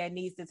healing that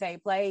needs to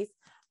take place.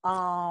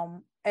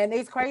 And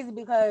it's crazy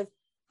because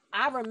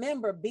I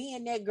remember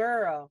being that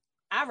girl.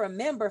 I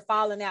remember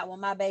falling out with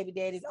my baby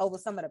daddies over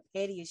some of the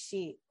pettiest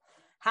shit.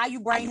 How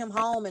you bring him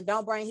home and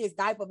don't bring his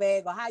diaper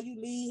bag, or how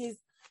you leave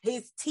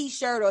his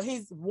t-shirt or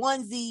his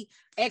onesie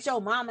at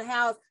your mama's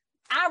house.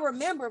 I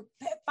remember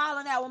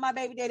falling out with my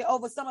baby daddy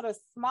over some of the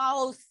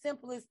small,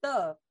 simplest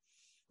stuff.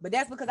 But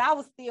that's because I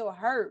was still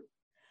hurt.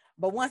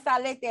 But once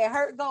I let that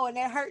hurt go and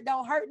that hurt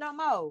don't hurt no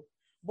more,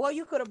 boy,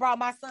 you could have brought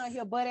my son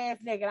here butt ass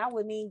naked. I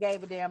wouldn't even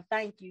gave a damn.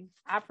 Thank you.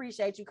 I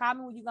appreciate you. Call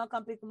me when you're going to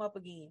come pick him up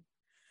again.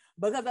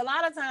 Because a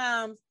lot of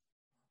times,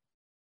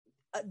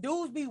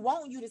 dudes be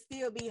wanting you to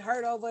still be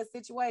hurt over a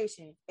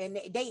situation. And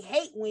they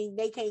hate when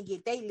they can't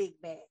get their lick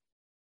back.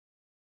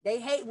 They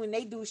hate when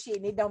they do shit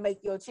and it don't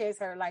make your chest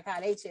hurt like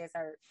how they chest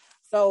hurt.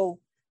 So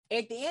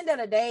at the end of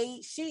the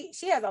day, she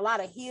has a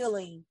lot of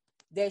healing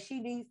that she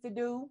needs to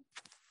do.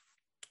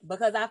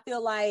 because I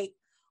feel like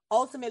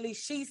ultimately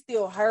she's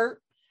still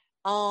hurt.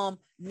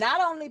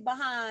 Not only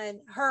behind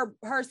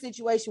her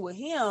situation with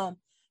him,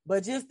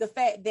 but just the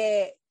fact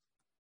that,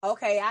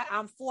 okay,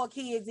 I'm 4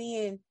 kids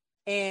in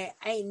and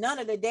ain't none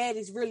of the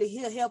daddies really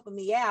here helping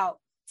me out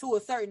to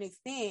a certain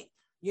extent.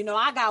 You know,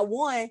 I got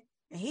one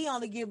and he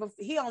only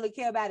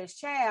care about his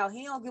child.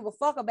 He don't give a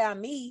fuck about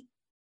me,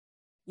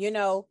 you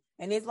know.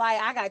 And it's like,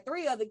 I got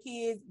 3 other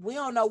kids. We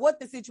don't know what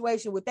the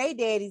situation with their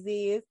daddies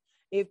is.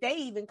 If they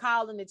even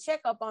calling to check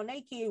up on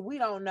their kids, we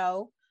don't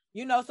know,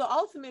 you know. So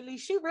ultimately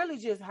she really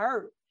just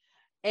hurt.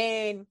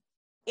 And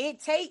it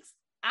takes,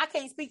 I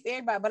can't speak for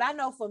everybody, but I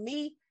know for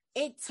me,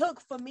 it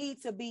took for me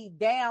to be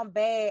down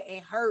bad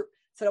and hurt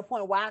to the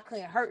point where I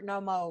couldn't hurt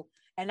no more.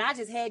 And I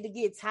just had to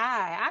get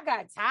tired. I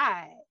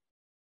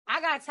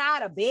got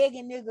tired of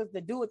begging niggas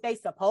to do what they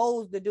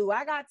supposed to do.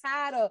 I got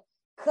tired of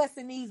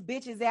cussing these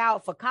bitches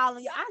out for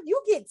calling you.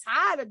 You get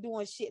tired of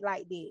doing shit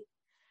like that,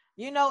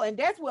 you know. And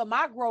that's where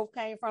my growth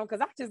came from,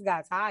 because I just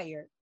got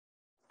tired.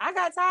 I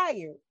got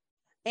tired.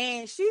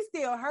 And she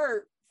still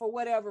hurt for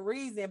whatever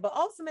reason. But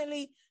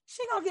ultimately,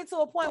 she gonna get to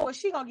a point where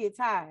she gonna get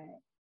tired.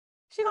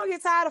 She gonna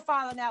get tired of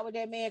falling out with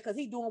that man because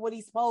he doing what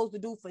he's supposed to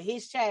do for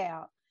his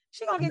child.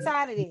 She gonna get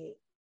tired of that.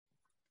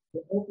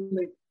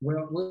 Hopefully,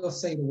 well, we'll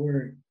say the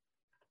word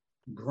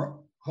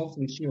grow.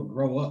 Hopefully she'll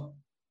grow up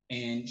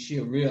and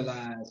she'll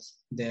realize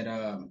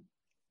that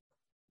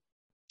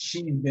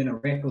she's been a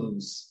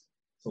recluse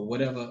for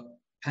whatever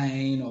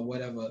pain or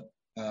whatever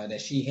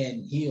that she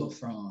hadn't healed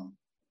from.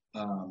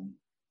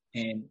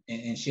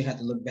 And she'll have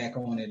to look back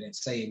on it and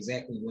say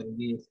exactly what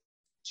it is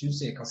you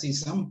said. Because see,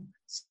 some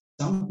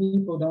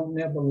people don't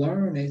never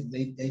learn.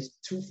 They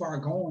too far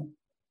gone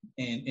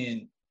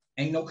and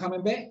ain't no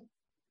coming back.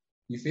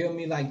 You feel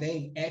me? Like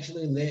they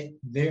actually let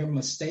their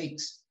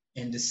mistakes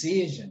and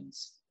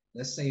decisions,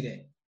 let's say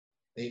that,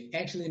 they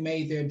actually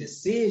made their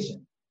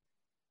decision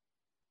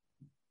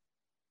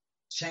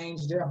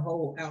change their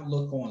whole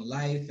outlook on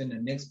life and the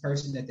next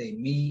person that they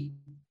meet.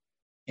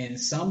 And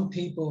some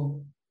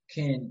people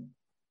can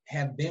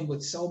have been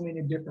with so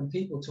many different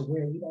people to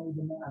where you don't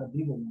even know how to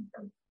be with one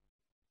person.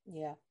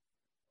 Yeah.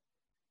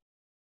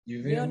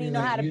 You don't even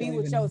know how to be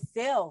with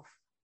yourself.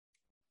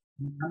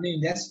 I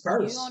mean, that's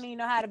first. You don't even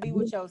know how to be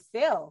with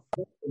yourself.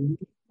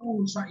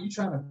 You're trying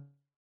to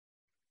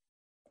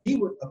be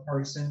with a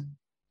person.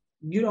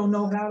 You don't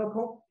know how to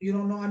cope. You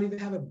don't know how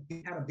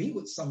to be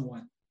with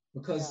someone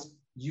because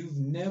you've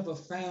never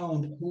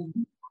found who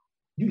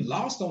you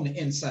lost on the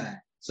inside.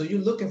 So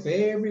you're looking for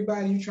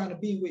everybody you're trying to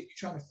be with. You're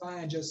trying to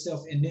find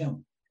yourself in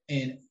them.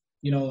 And,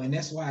 you know, and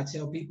that's why I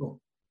tell people,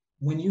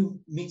 when you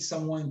meet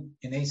someone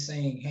and they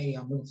saying, hey,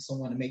 I'm looking for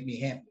someone to make me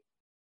happy,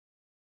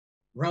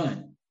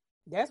 run.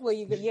 That's where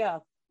you go, yeah.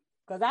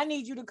 Because I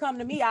need you to come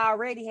to me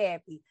already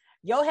happy.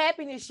 Your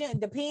happiness shouldn't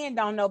depend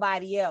on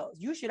nobody else.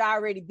 You should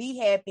already be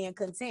happy and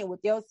content with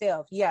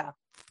yourself. Yeah.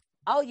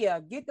 Oh, yeah.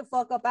 Get the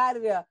fuck up out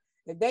of there.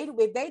 If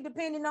they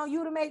depending on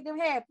you to make them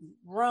happy,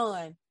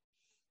 run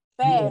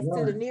fast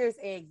to the nearest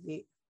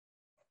exit.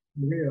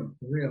 For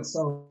real.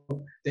 So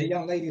the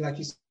young lady, like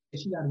you said,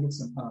 she got to get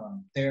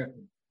some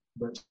therapy,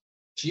 but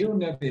she'll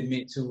never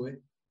admit to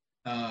it.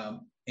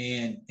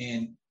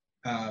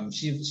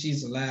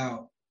 She's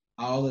allowed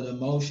all of the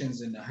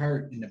emotions and the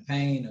hurt and the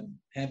pain of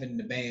having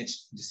the bad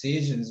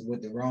decisions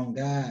with the wrong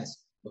guys,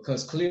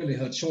 because clearly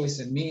her choice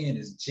of men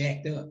is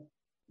jacked up.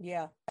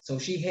 Yeah. So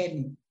she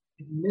hadn't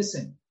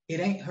listen.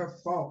 It ain't her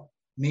fault.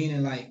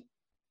 Meaning, like,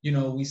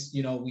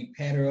 we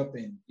pat her up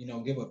and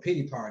give her a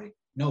pity party.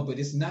 No, but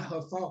it's not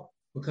her fault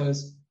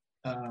because,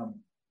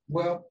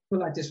 put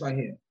like this right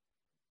here.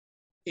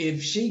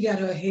 If she got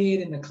her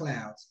head in the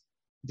clouds,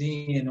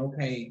 then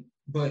okay.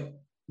 But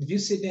if you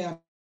sit down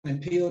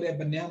and peel that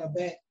banana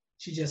back,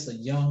 she's just a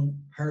young,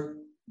 hurt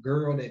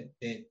girl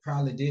that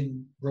probably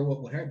didn't grow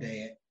up with her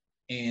dad,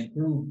 and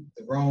through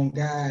the wrong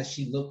guys,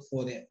 she looked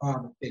for that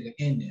father figure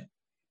in them.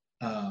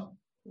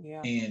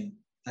 And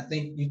I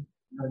think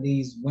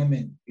these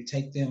women, you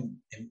take them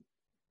and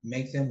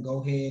make them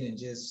go ahead and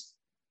just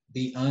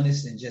be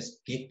honest and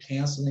just get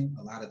counseling,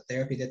 a lot of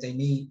therapy that they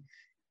need.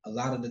 A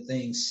lot of the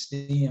things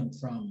stem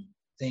from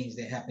things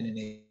that happened in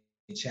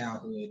their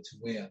childhood to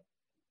where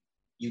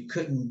you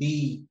couldn't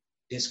be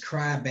this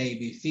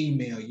crybaby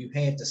female. You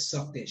had to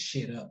suck that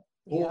shit up.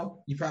 Yeah.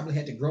 Or you probably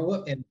had to grow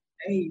up at an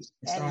age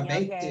and start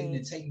baking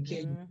and taking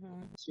care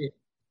of shit.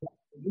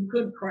 You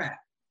couldn't cry.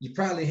 You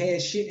probably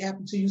had shit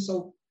happen to you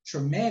so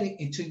traumatic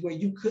into where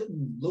you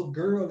couldn't little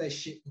girl that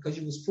shit because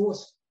you was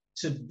forced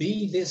to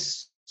be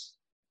this.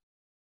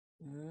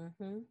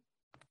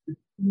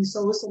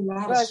 So it's a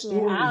lot of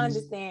stories. I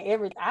understand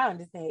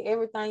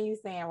everything you're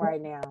saying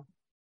right now.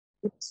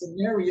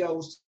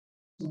 Scenarios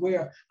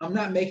where I'm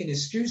not making an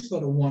excuse for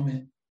the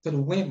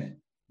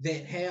women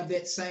that have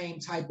that same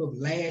type of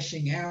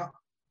lashing out.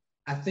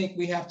 I think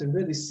we have to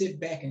really sit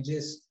back and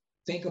just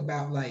think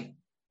about, like,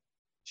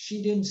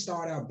 she didn't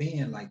start out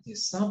being like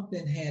this.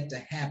 Something had to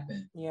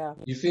happen. Yeah.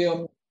 You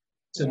feel me?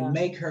 To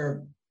make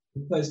her,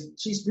 because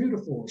she's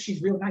beautiful.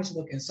 She's real nice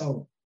looking.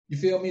 So You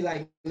feel me?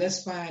 Like,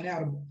 let's find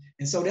out.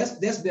 And so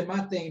that's been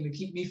my thing to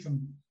keep me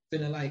from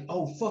feeling like,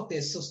 oh, fuck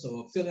that sister,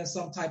 or feeling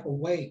some type of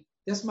way.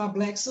 That's my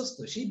black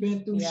sister. She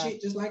been through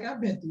shit just like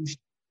I've been through shit.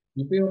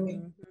 You feel me?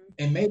 Mm-hmm.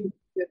 And maybe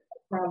she'll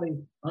probably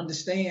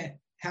understand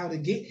how to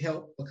get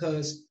help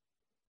because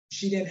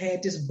she didn't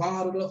had this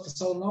bottled up for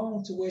so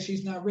long to where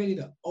she's not ready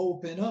to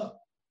open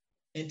up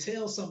and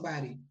tell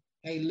somebody,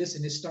 hey,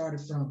 listen, it started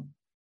from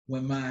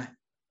when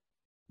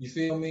you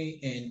feel me?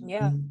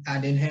 And I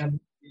didn't have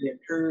it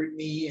hurt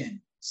me. And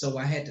so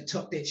I had to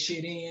tuck that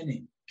shit in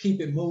and keep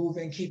it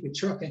moving, keep it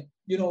trucking,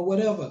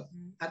 whatever.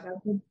 Mm-hmm. I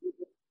think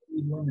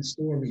these women's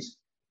stories,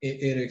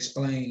 it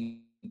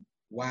explains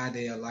why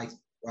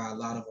why a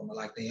lot of them are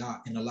like they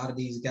are. And a lot of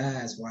these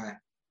guys, why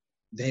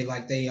they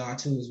like they are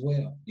too as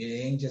well. Yeah,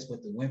 it ain't just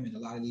with the women. A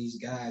lot of these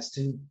guys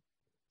too.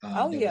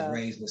 Was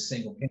raised with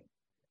single parents.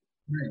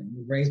 Right,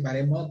 raised by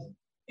their mother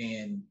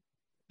and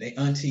they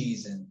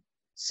aunties and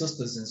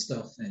sisters and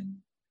stuff. And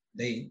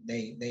they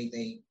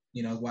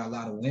why a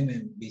lot of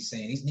women be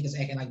saying these niggas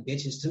acting like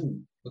bitches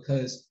too,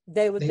 because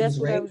that's what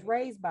they was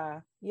raised by.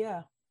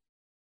 Yeah.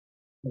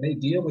 They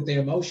deal with their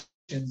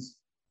emotions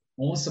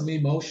on some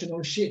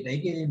emotional shit. They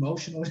get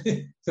emotional.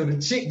 So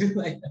the chick do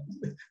like,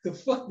 the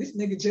fuck, this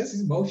nigga just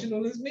as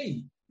emotional as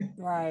me.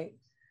 Right.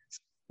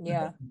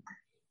 Yeah.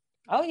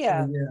 Oh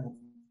yeah. So, yeah.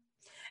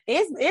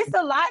 It's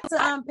a lot to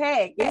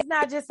unpack. It's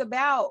not just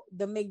about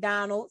the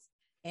McDonald's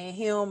and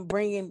him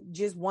bringing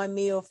just one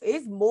meal.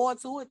 It's more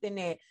to it than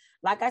that.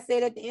 Like I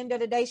said, at the end of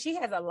the day, she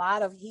has a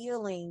lot of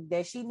healing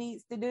that she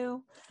needs to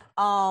do.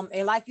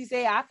 And like you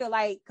said, I feel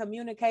like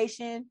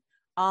communication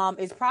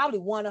is probably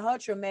one of her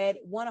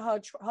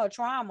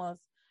traumas,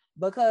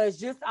 because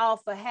just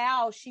off of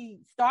how she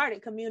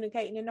started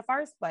communicating in the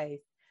first place.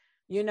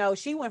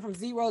 She went from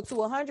 0 to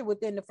 100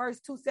 within the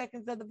first 2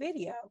 seconds of the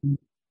video.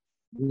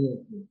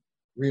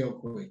 Real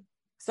quick.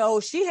 So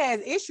she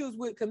has issues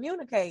with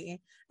communicating.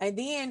 And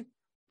then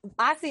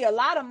I see a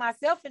lot of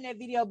myself in that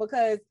video,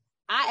 because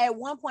at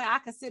one point I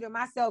consider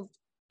myself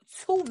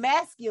too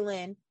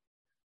masculine.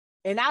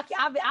 And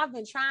I've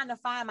been trying to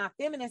find my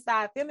feminine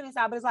side, but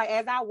it's like,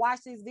 as I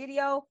watch this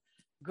video,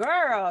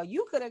 girl,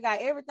 you could have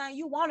got everything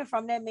you wanted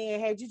from that man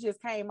had you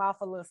just came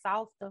off a little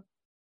softer.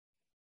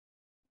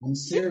 I'm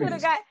serious. You could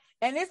have got,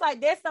 and it's like,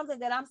 that's something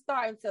that I'm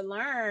starting to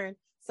learn.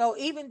 So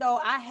even though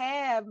I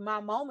have my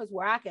moments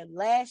where I can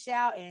lash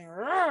out and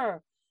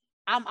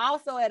I'm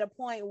also at a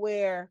point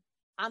where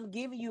I'm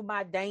giving you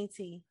my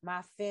dainty,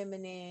 my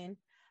feminine,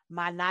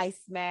 my nice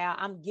smile.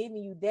 I'm giving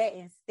you that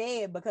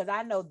instead, because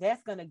I know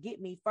that's going to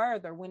get me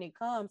further when it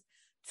comes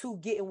to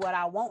getting what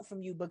I want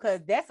from you,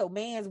 because that's a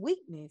man's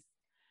weakness,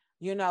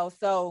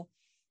 so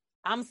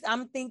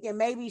I'm thinking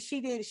maybe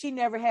she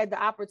never had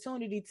the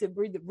opportunity to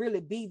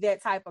really be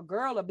that type of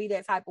girl or be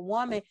that type of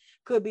woman.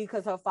 Could be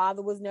because her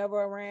father was never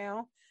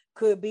around.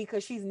 Could be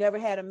because she's never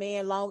had a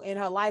man long in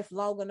her life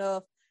long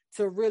enough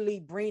to really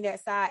bring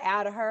that side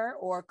out of her,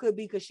 or could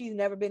be because she's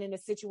never been in a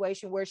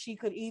situation where she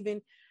could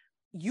even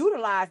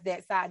utilize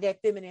that side,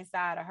 that feminine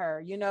side of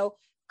her,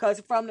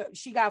 because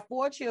she got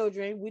 4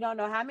 children. We don't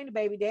know how many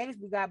baby daddies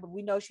we got, but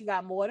we know she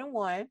got more than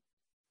one.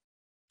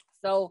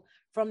 So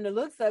from the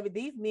looks of it,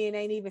 these men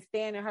ain't even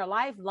staying in her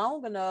life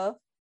long enough.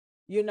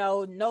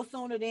 No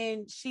sooner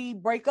than she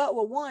break up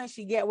with one,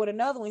 she get with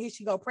another one. Here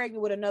she go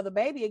pregnant with another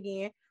baby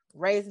again,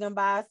 raising them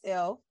by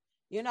herself.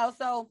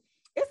 So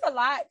it's a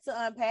lot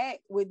to unpack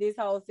with this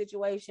whole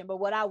situation. But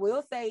what I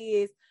will say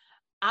is,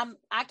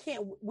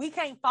 we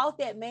can't fault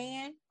that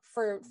man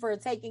for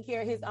taking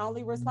care of his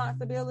only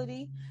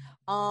responsibility.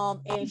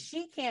 And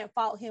she can't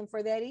fault him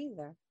for that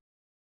either.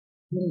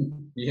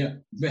 Yeah.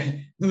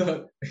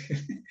 Look.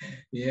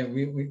 Yeah,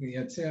 we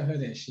tell her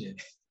that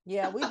shit.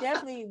 Yeah,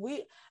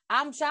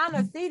 I'm trying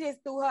to see this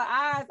through her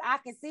eyes. I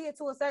can see it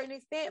to a certain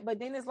extent, but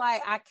then it's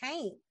like I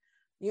can't,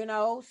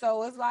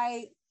 so it's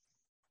like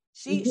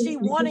she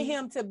wanted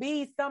him to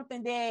be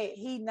something that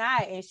he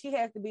not, and she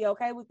has to be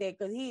okay with that,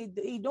 because he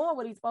doing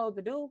what he's supposed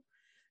to do.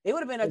 It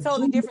would have been a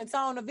totally different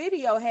tone of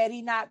video had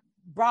he not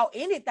brought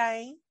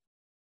anything.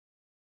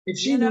 If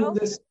she knew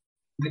this,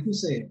 like you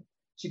said,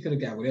 she could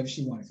have got whatever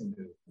she wanted him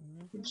to do.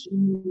 Mm-hmm. If she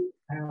knew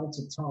how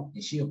to talk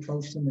and she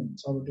approached him in a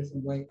totally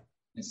different way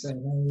and said,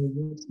 hey,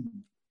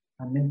 listen,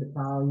 I meant to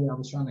call you. I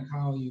was trying to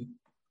call you.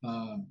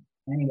 I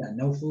ain't got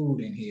no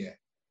food in here.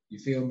 You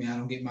feel me? I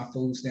don't get my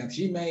food stamps.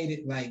 She made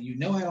it like,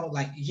 I don't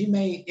like, she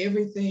made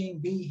everything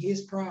be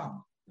his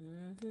problem.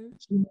 Mm-hmm.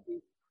 She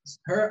made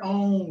her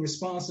own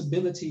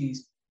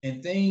responsibilities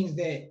and things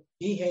that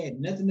he had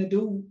nothing to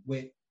do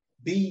with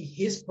be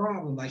his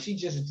problem. Like, she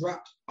just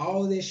dropped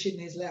all of that shit in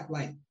his lap.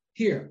 Like,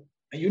 here,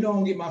 I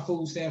don't get my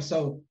food stamps.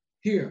 So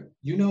here,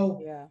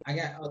 I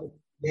got other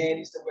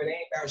daddies where they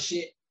ain't about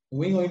shit.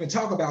 We ain't gonna even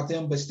talk about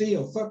them, but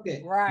still, fuck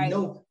that. Right.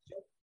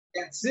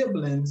 Got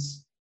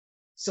siblings.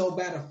 So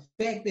by the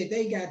fact that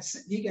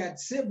he got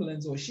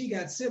siblings or she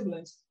got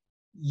siblings,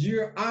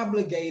 you're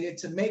obligated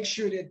to make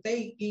sure that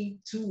they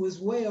eat too as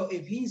well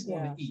if he's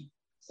going to eat.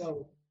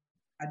 So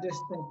I just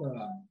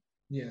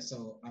think,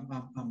 so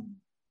I'm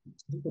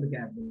he could have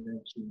got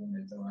whatever she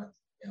wanted, though.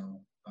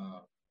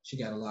 she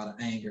got a lot of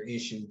anger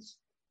issues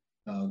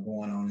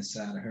going on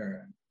inside of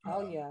her.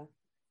 Oh yeah.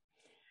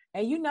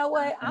 And you know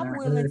what? I'm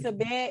willing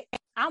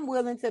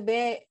to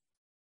bet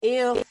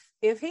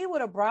if he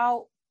would have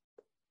brought,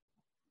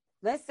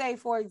 let's say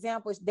for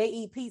example, they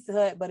eat Pizza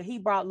Hut, but he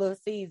brought Little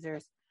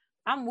Caesars,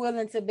 I'm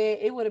willing to bet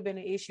it would have been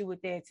an issue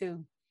with that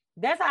too.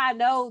 That's how I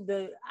know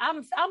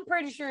I'm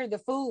pretty sure the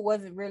food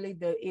wasn't really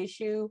the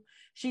issue.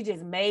 She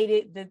just made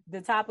it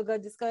the topic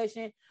of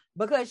discussion,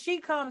 because she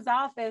comes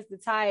off as the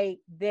type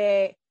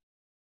that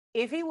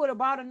if he would have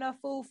bought enough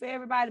food for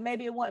everybody,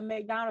 maybe it wasn't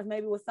McDonald's,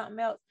 maybe it was something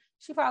else,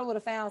 she probably would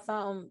have found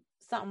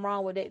something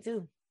wrong with that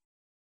too.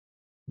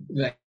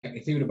 Like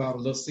if he would have bought a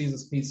Little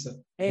Caesars pizza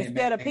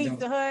instead of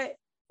Pizza Hut,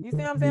 you see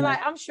what I'm saying? Like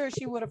I'm sure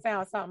she would have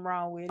found something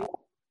wrong with it.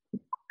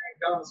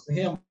 McDonald's for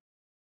him.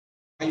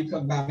 Why you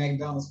come by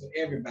McDonald's for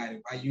everybody?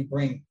 Why you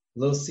bring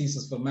Little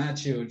Caesars for my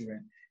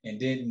children and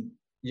didn't,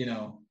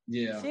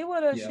 yeah. She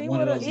would have,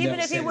 even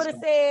if he would have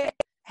said,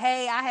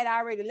 hey, I had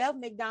already left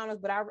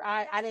McDonald's, but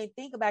I didn't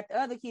think about the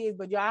other kids,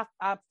 but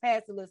I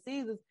passed the Little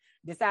Caesars,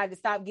 decided to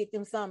stop, get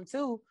them something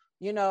too.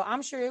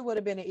 I'm sure it would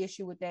have been an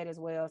issue with that as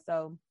well.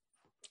 So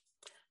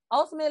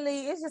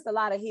ultimately, it's just a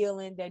lot of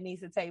healing that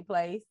needs to take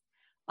place.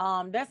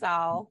 That's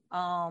all.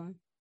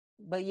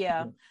 But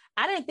yeah,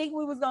 I didn't think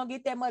we was going to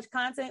get that much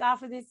content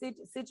off of this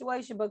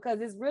situation, because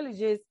it's really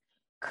just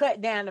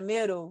cut down the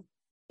middle.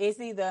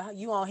 It's either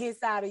you on his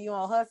side or you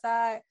on her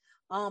side.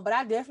 But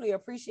I definitely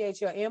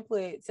appreciate your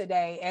input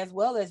today, as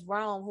well as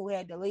Rome, who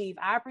had to leave.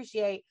 I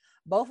appreciate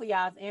both of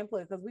y'all's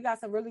input, because we got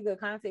some really good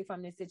content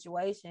from this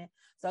situation.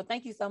 So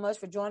thank you so much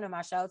for joining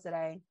my show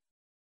today.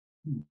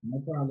 No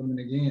problem. And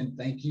again,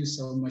 thank you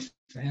so much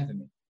for having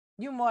me.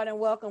 You're more than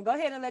welcome. Go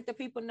ahead and let the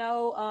people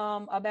know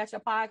about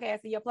your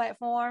podcast and your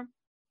platform.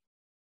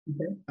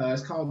 Okay.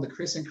 It's called the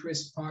Chris and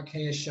Chris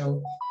Podcast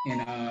Show,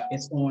 and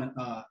it's on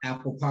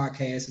Apple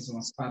Podcasts, it's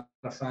on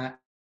Spotify,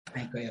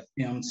 Anchor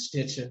FM,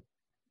 Stitcher,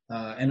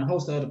 and a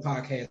host of other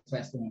podcast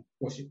platforms, of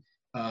course.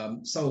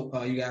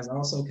 So you guys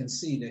also can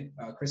see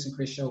the Chris and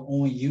Chris Show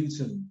on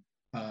YouTube.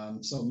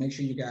 So make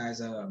sure you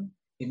guys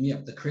hit me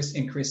up, the Chris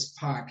and Chris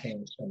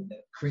Podcast Show,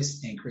 the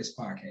Chris and Chris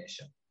Podcast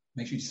Show.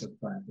 Make sure you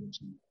subscribe to the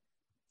channel.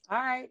 All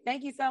right.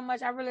 Thank you so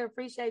much. I really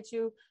appreciate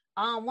you.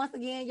 Once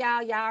again,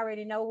 y'all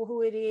already know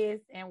who it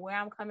is and where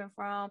I'm coming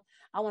from.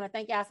 I want to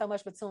thank y'all so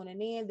much for tuning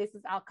in. This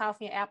is our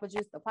Coffee and Apple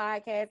Juice, the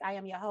podcast. I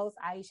am your host,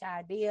 Aisha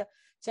Hadiyah.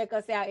 Check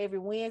us out every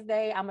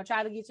Wednesday. I'm going to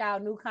try to get y'all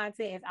new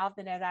content as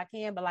often as I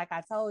can. But like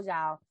I told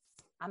y'all,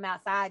 I'm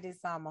outside this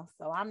summer,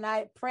 so I'm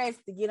not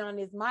pressed to get on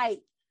this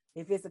mic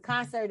if it's a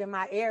concert in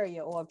my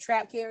area, or if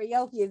trap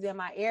karaoke is in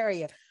my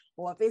area,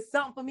 or if it's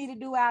something for me to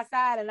do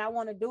outside and I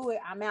want to do it,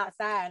 I'm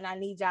outside and I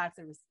need y'all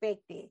to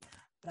respect it.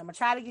 But I'm going to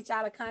try to get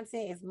y'all the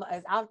content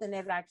as often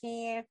as I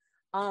can.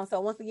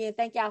 So once again,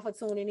 thank y'all for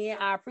tuning in.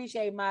 I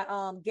appreciate my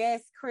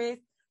guest, Chris,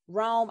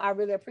 Rome. I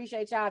really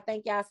appreciate y'all.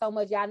 Thank y'all so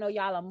much. Y'all know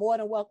y'all are more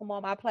than welcome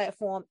on my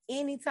platform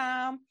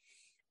anytime.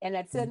 And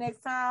until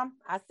next time,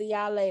 I'll see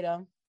y'all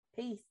later.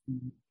 Peace.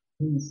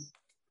 Peace.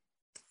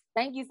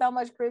 Thank you so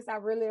much, Chris. I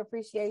really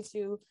appreciate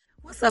you.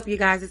 What's up, you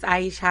guys? It's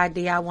Aisha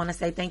Hadiyah. I want to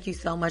say thank you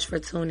so much for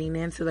tuning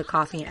in to the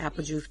Coffee and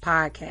Apple Juice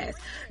podcast.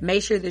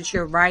 Make sure that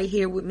you're right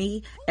here with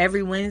me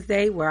every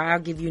Wednesday, where I'll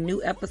give you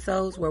new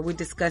episodes where we're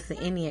discussing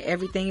any and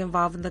everything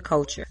involving the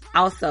culture.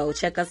 Also,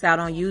 check us out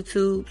on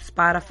YouTube,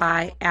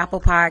 Spotify,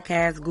 Apple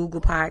Podcasts,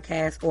 Google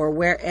Podcasts, or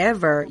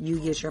wherever you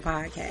get your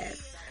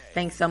podcasts.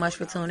 Thanks so much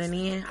for tuning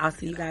in. I'll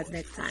see you guys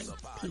next time.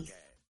 Peace.